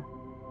Star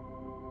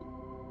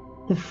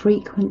the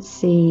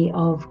frequency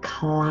of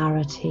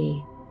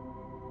clarity.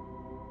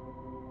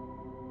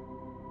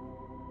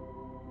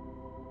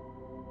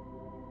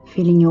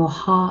 Feeling your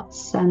heart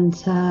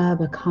center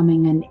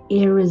becoming an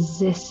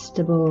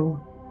irresistible,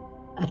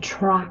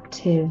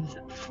 attractive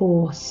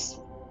force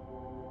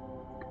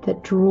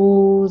that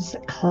draws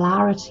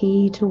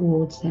clarity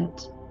towards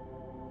it.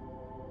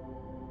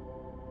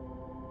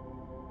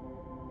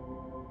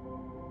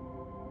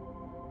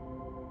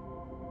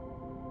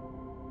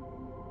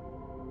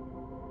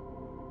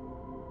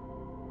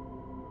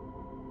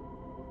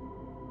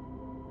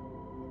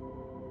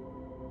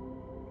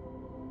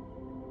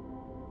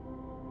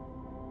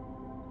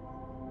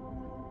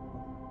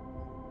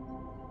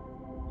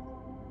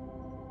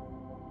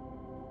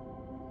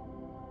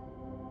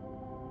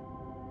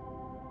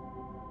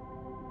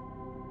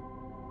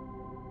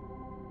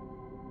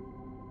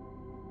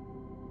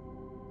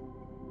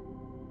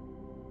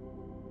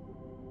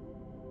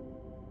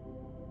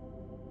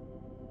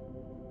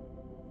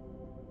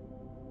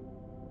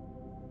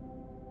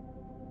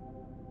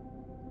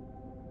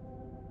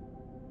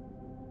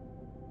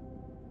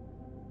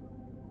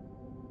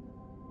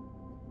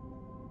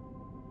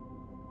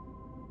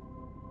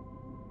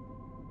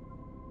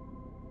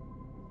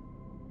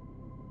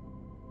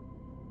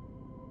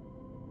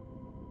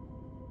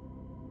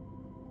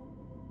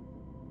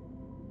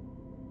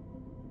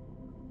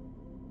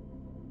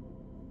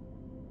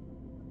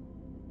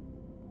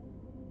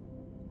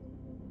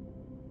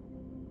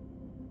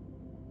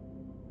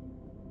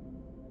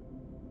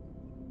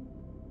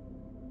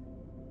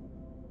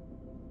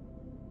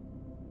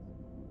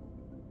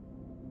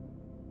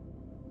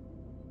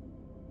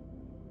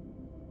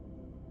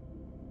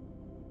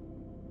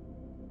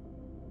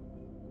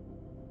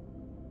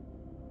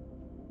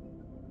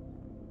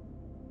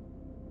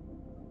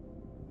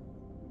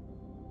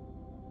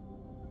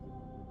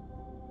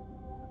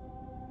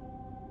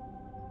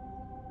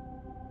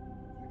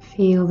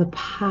 Feel the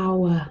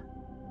power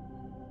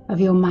of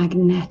your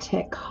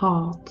magnetic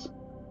heart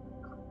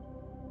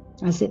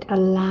as it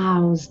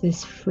allows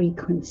this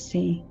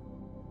frequency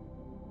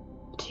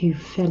to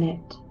fill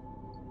it.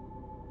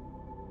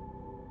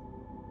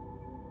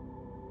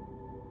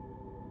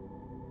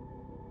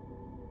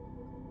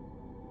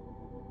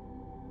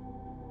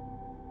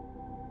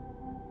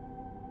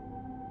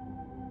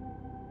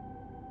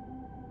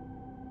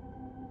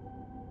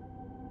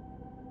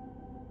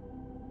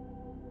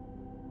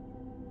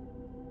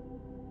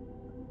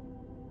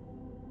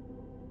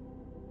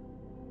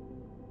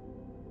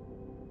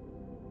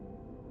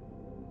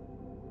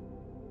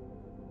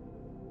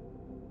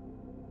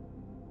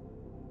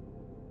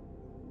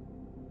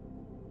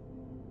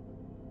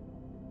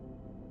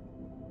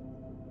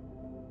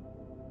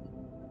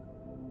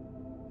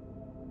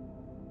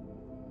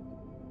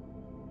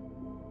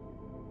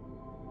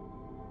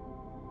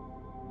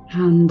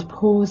 And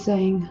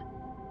pausing,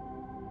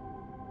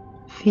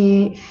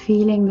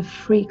 feeling the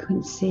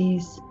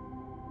frequencies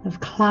of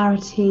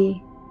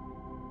clarity,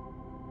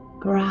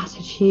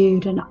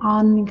 gratitude, and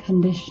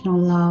unconditional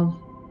love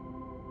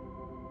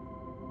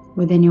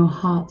within your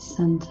heart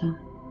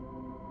center.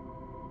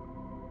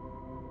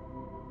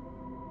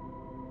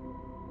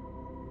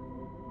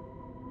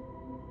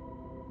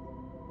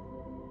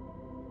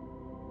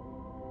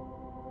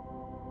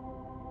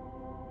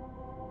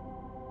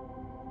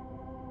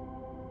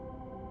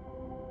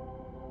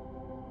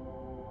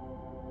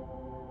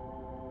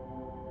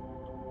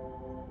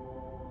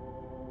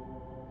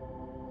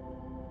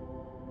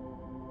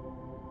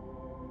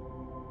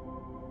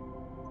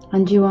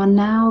 And you are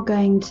now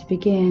going to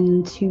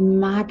begin to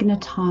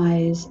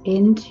magnetize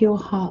into your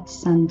heart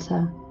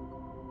center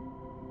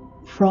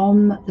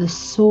from the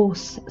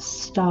source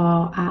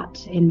star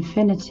at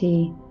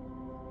infinity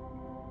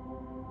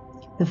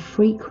the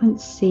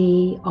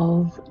frequency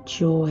of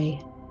joy.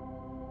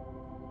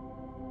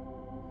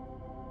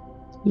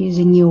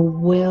 Using your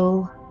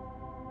will,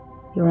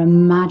 your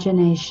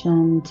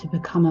imagination to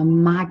become a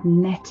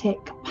magnetic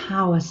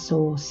power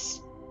source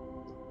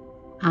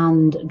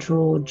and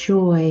draw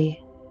joy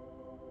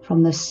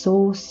from the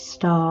source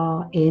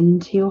star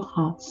into your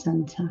heart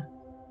center.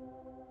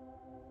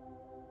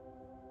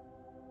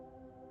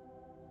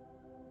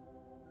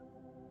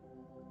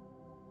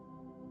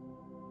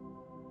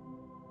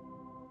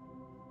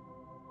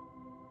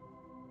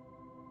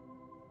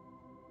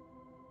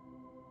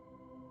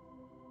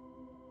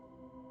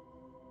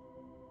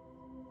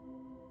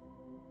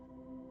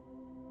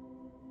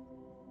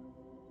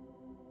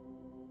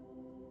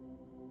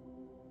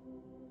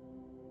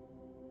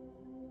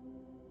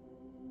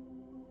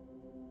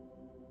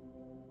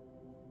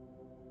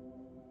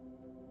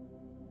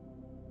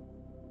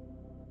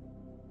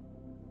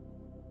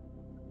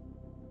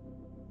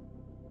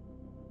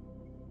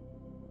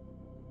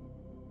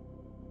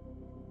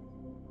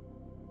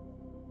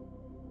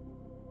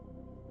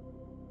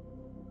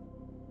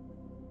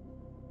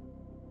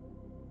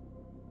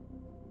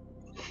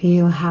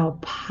 Feel how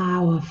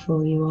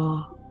powerful you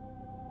are,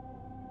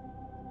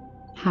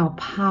 how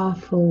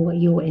powerful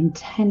your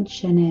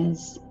intention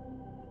is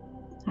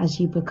as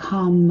you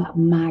become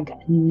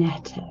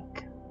magnetic.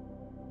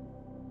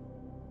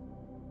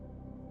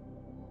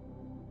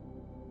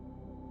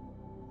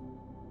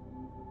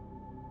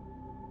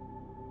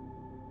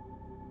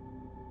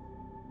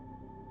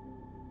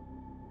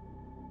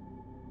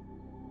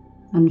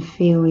 And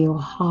feel your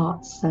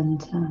heart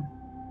center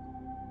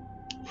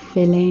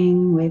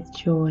filling with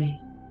joy.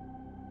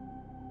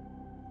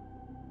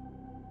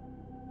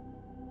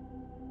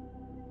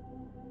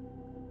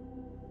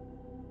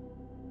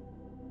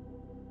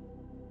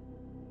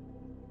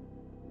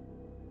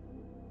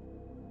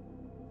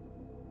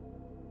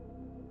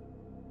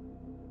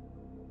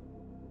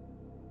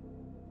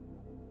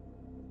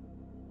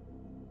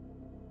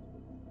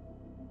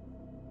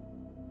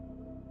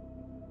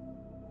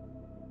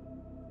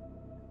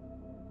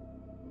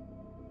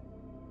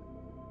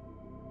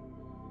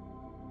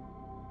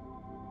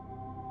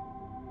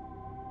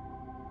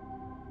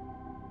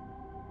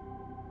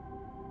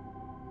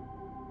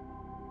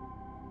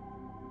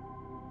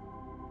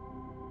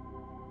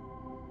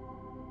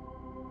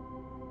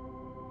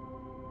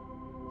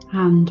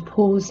 And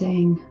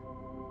pausing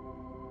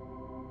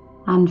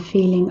and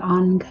feeling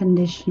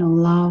unconditional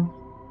love,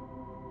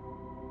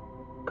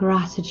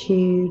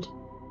 gratitude,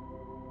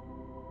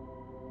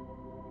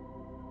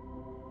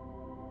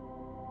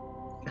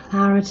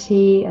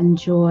 clarity and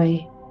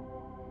joy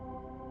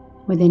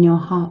within your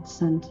heart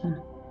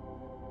center.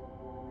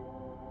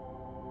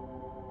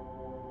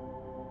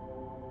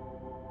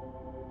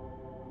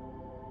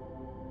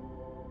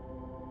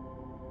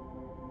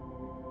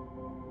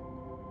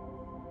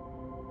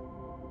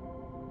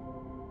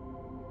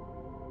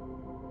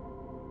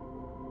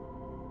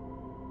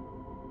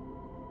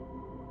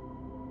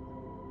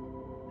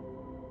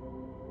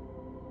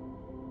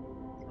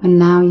 And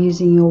now,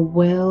 using your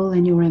will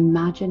and your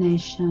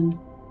imagination,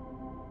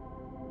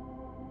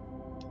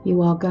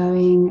 you are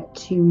going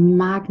to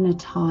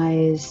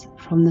magnetize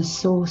from the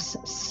source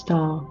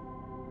star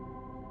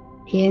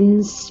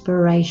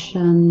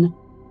inspiration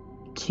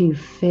to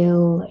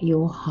fill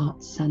your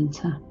heart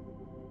center.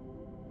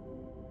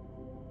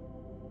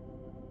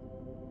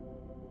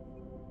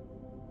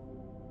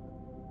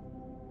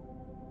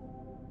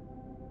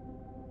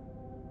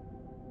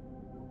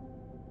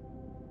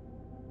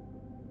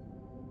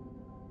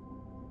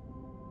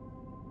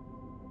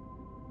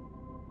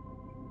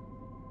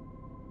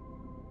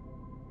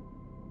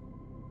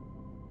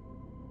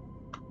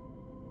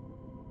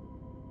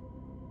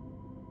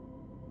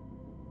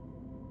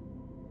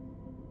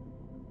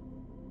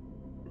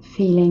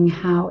 Feeling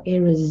how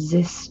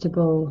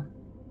irresistible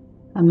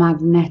a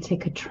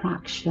magnetic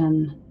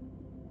attraction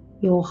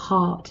your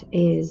heart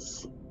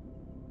is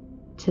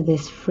to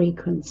this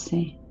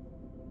frequency.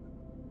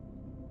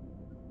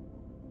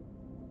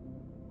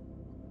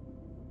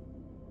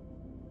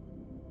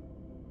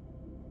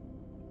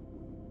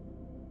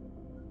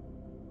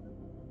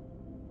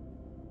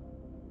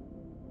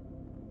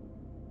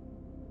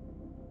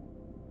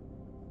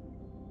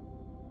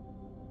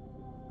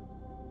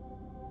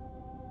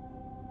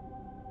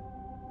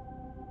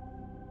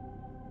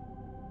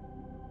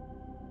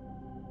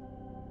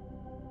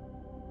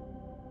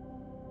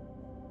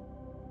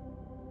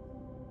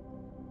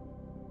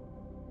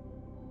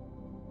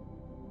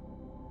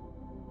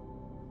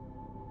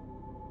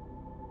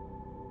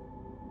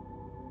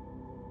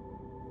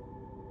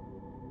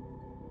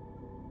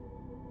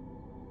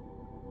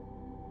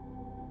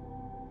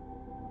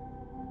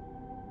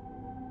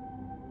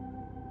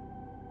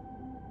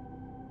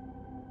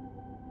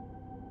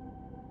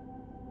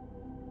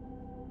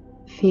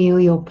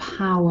 Feel your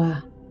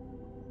power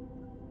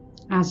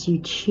as you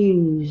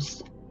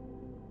choose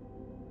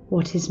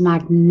what is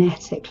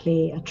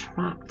magnetically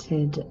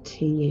attracted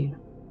to you.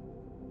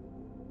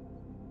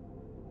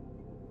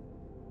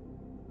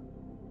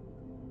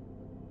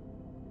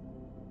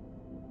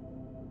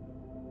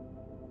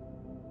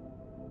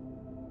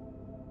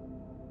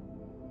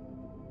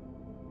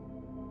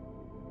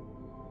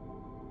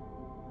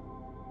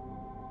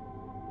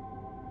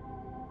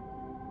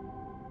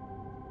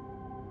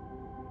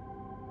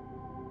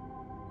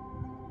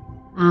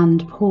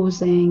 And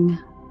pausing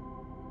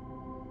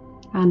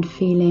and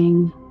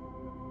feeling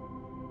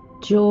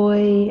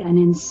joy and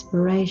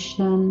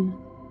inspiration,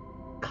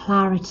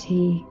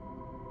 clarity,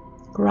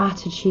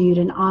 gratitude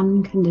and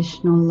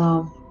unconditional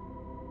love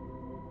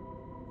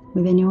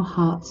within your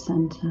heart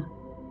center.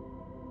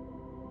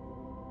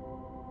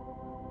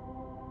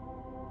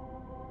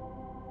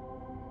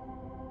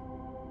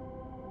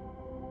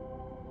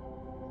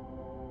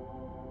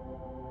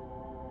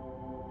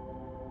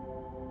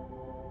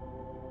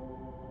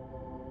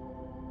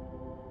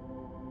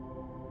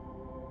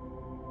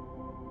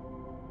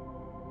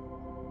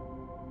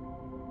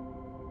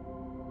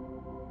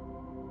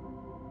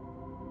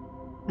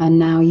 And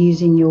now,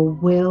 using your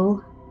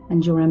will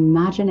and your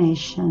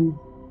imagination,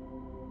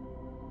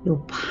 your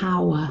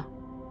power,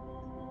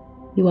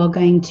 you are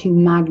going to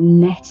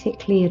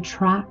magnetically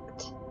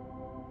attract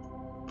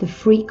the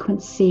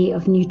frequency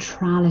of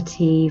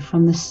neutrality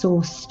from the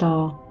source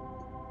star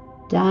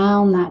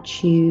down that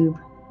tube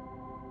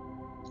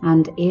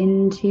and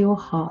into your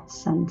heart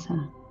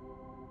center.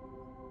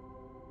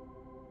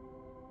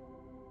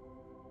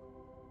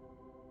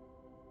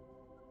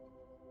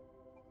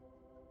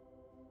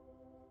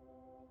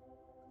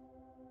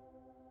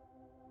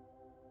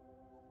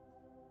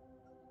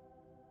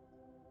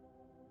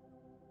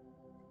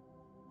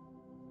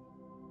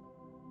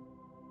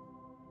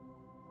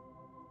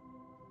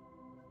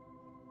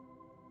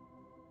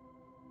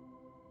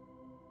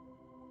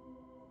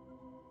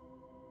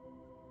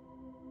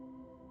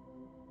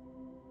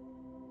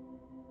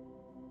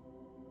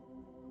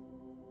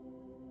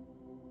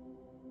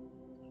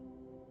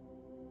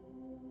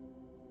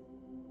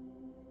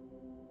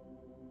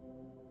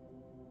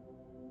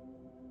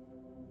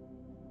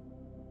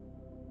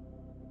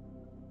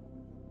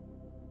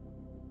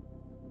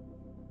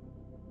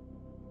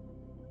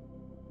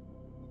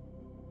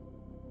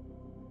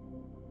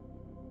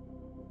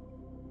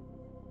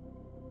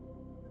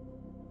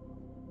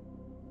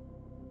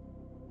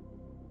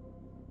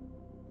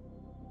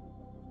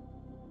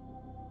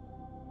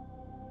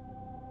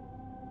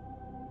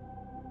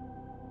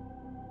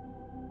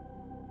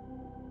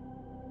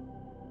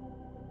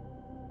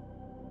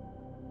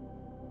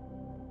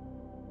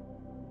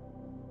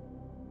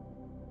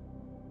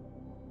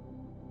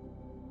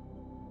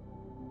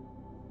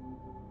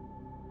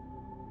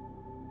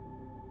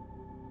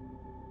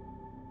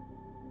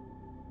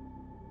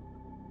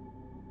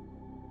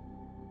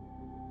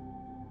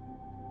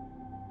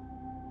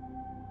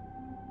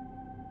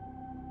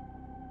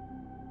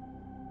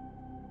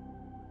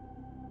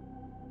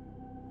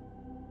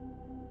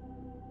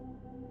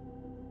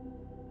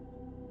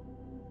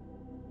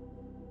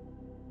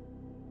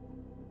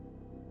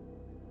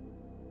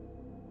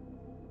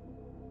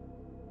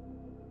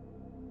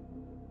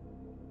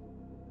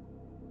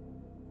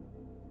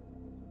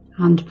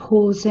 And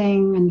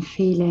pausing and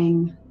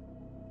feeling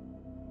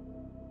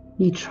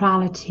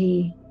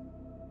neutrality,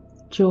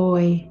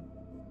 joy,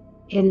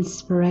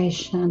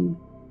 inspiration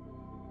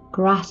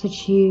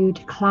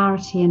gratitude,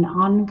 clarity, and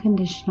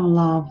unconditional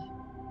love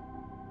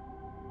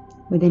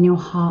within your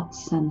heart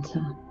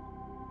center.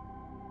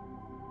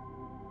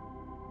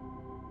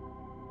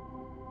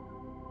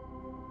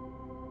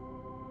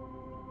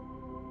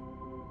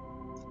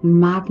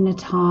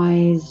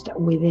 Magnetized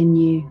within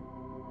you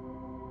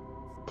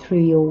through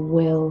your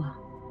will.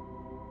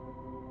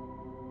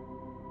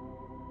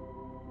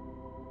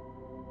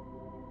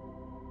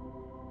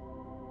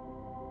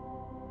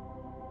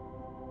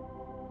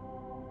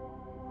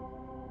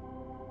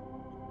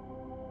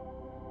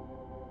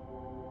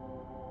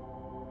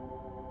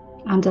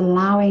 And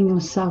allowing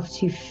yourself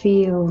to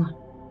feel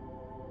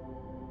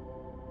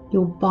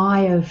your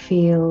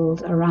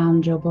biofield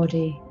around your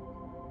body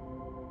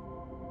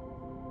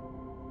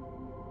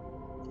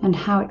and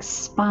how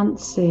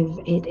expansive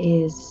it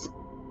is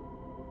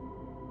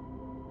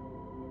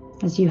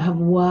as you have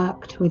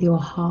worked with your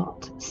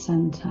heart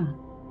center.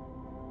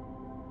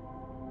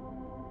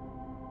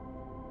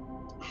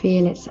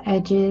 Feel its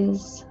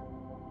edges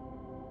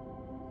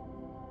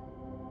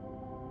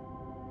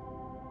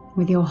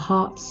with your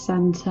heart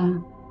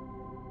center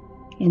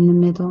in the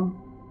middle,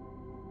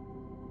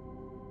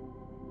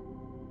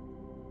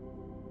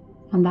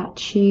 and that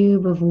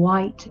tube of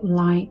white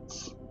light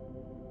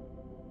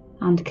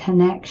and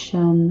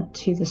connection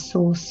to the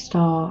source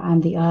star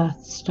and the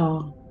earth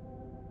star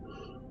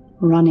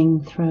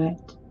running through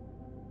it.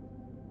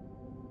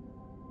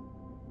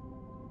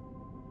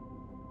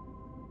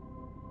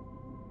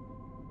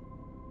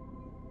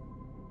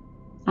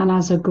 And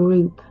as a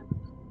group,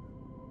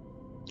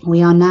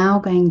 we are now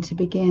going to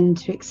begin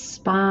to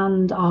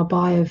expand our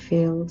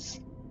biofields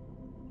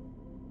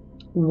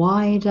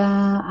wider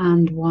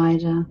and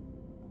wider,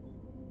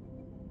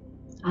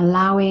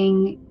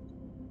 allowing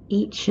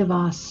each of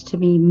us to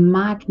be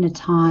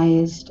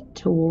magnetized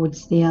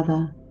towards the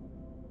other.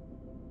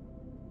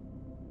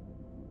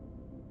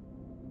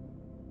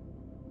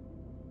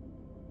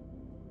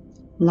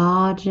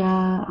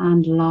 Larger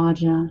and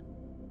larger,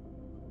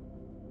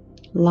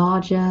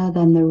 larger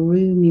than the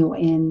room you're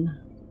in,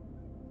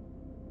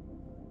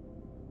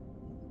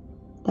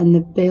 than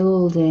the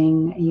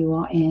building you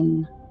are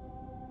in,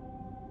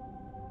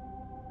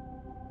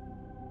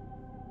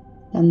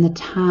 than the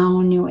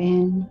town you're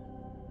in,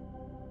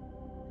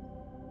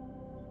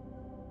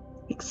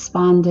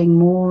 expanding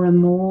more and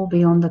more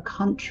beyond the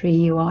country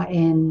you are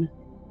in,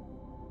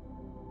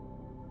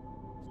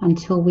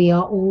 until we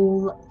are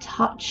all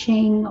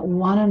touching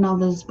one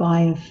another's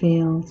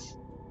biofields,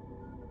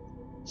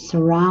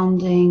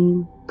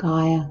 surrounding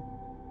Gaia.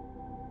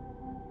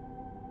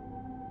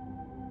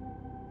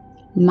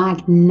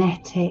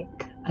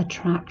 Magnetic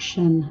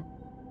attraction.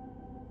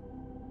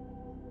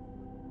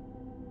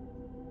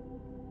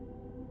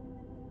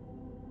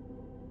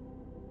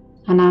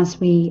 And as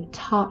we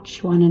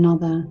touch one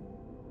another,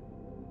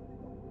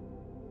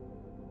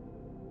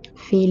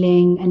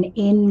 feeling an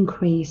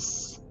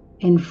increase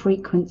in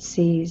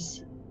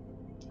frequencies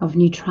of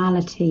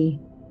neutrality,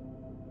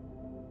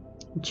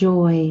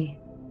 joy,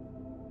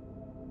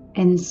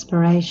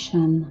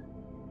 inspiration,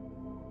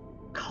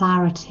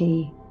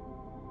 clarity,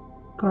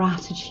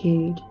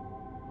 gratitude,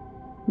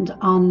 and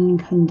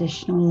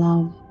unconditional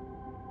love.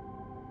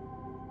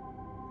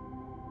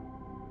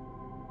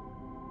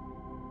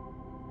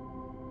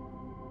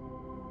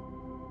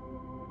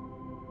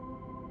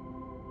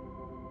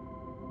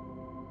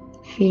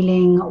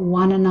 Feeling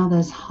one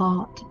another's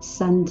heart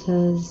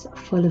centers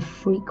full of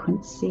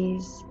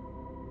frequencies.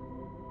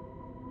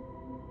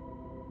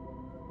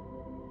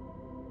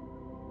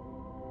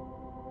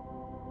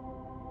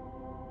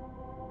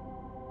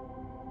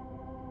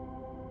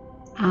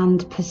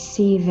 And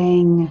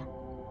perceiving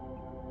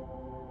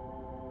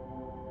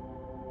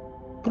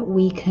that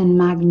we can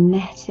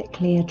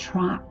magnetically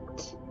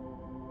attract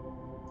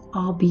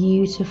our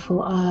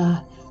beautiful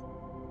earth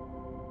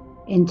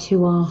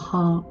into our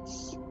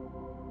hearts.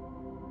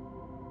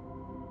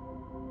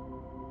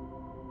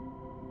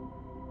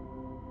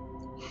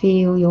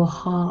 Feel your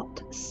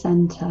heart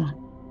center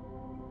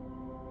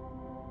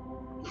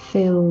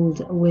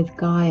filled with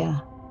Gaia.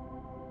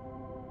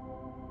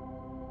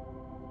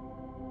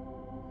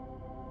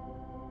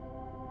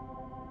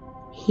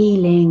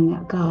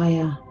 Healing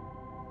Gaia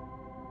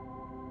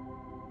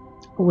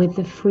with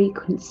the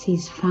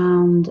frequencies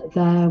found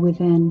there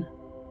within.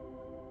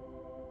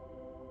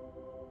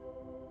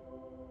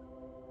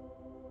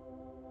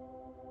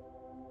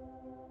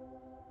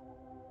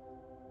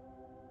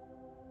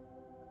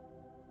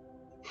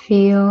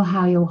 Feel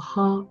how your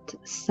heart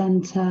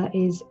center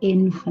is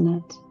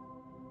infinite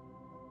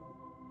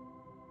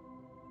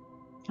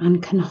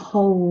and can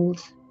hold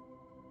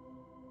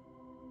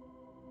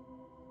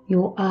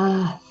your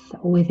earth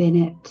within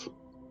it.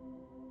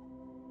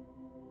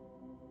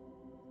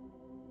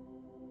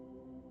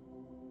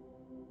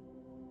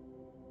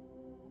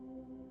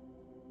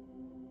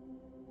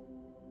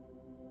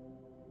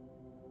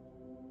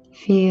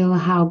 Feel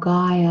how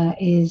Gaia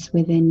is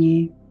within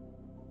you.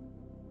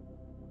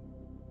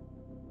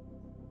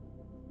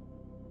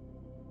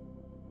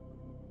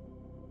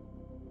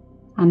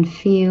 and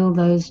feel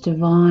those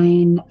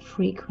divine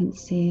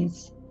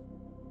frequencies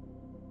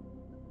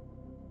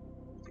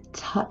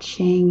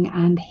touching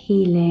and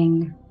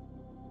healing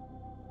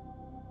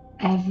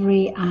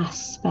every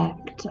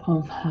aspect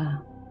of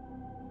her.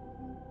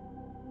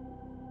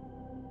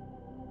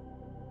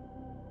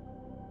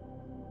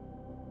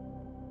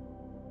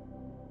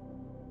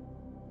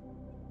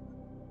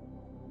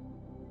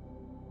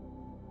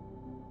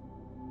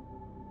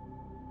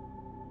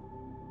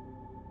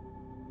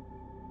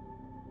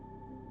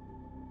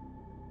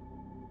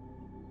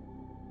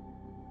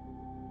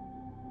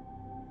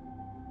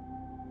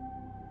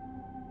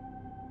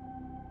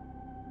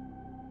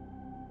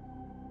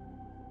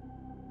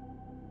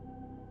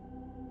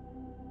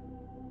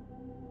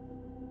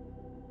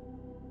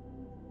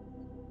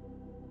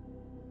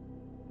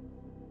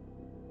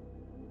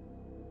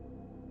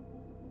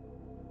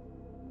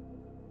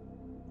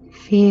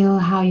 Feel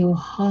how your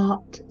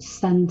heart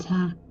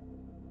center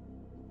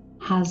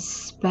has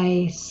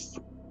space,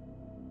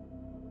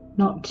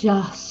 not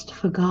just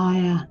for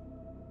Gaia,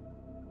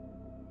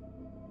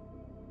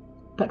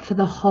 but for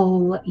the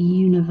whole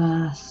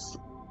universe.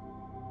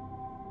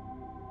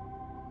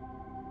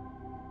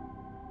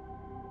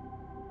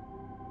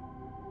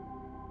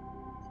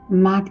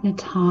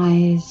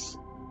 Magnetize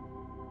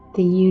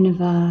the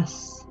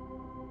universe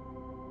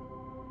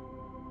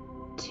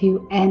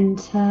to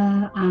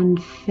enter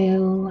and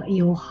fill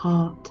your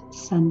heart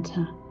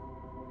center.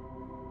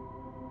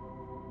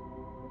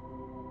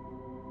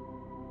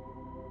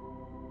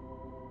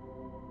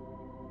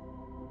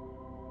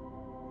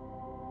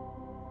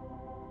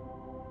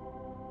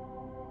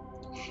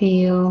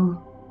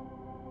 Feel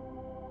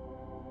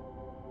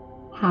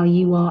how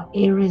you are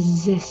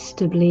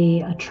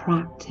irresistibly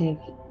attractive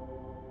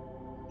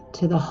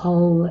to the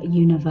whole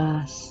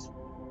universe.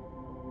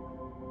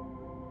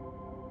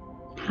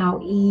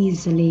 How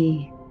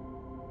easily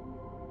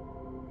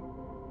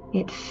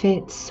it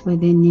fits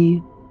within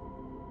you.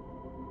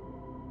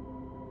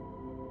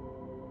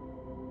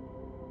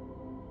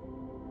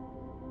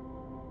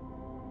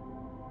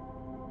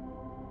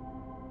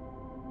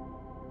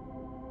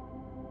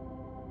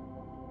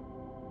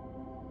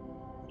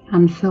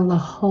 And fill the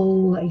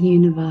whole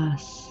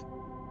universe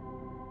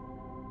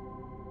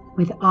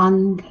with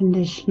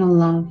unconditional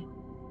love,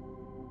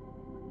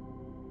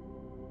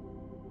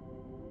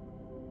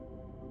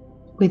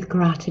 with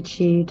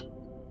gratitude,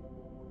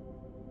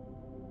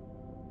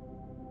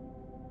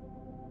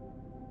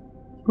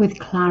 with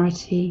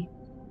clarity,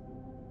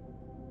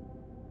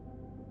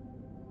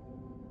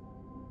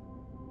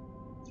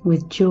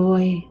 with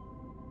joy,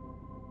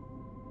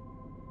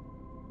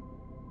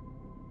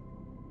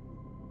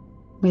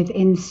 with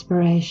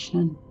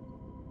inspiration,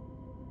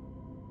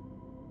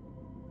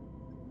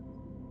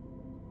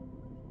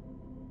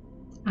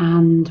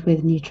 and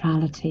with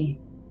neutrality.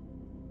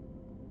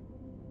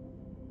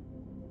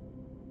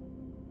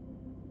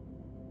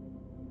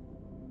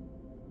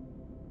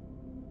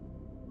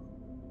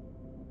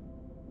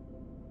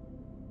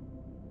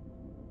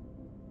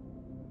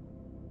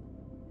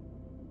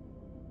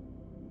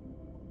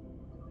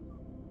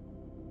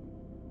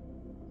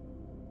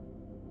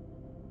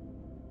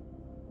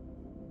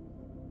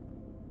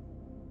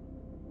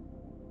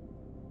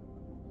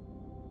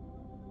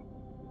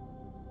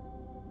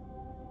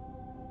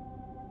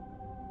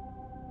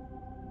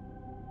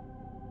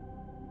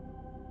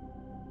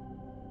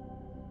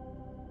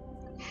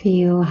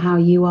 Feel how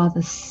you are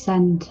the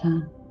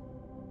center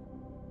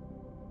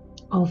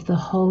of the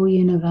whole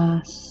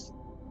universe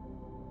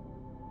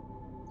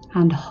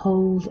and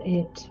hold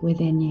it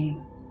within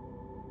you.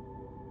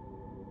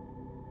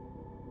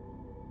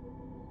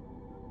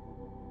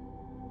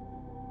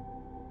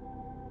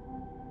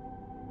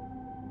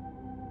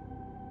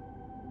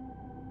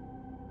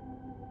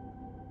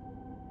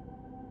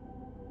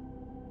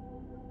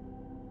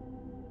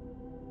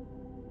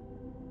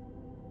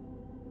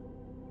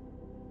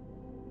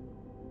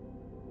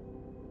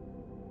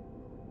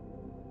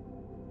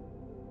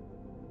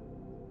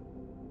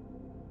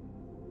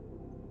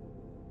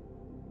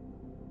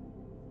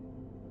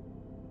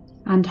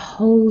 And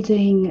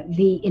holding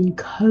the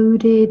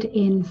encoded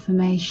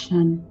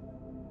information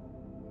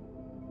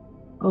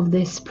of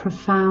this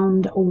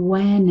profound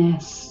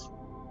awareness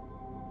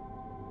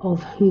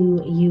of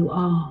who you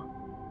are.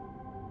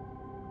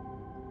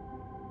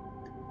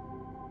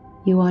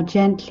 You are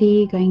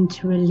gently going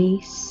to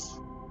release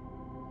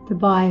the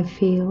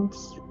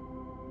biofields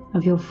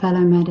of your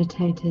fellow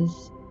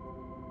meditators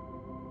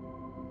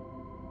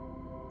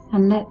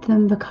and let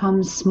them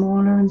become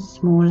smaller and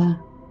smaller,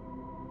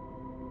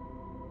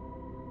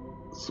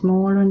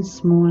 smaller and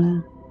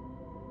smaller,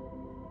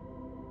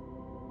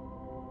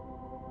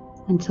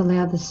 until they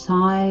are the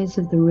size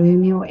of the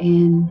room you're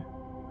in,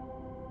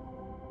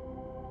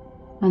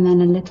 and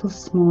then a little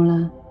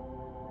smaller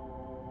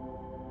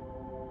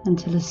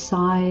until a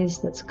size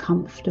that's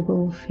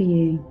comfortable for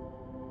you.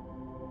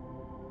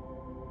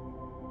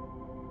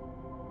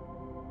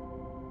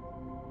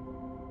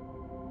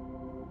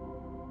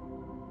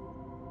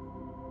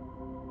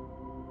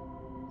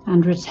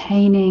 And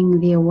retaining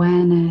the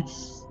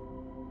awareness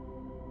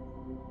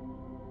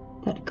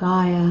that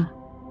Gaia,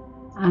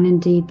 and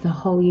indeed the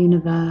whole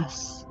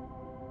universe,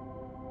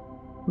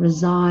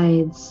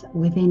 resides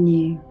within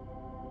you.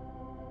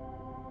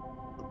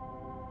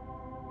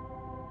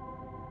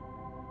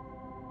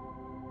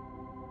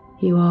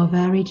 You are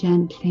very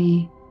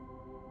gently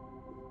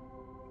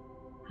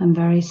and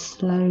very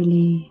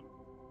slowly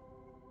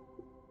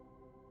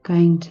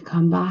going to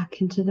come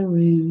back into the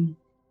room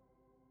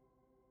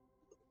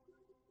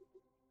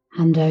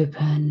and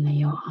open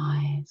your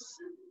eyes.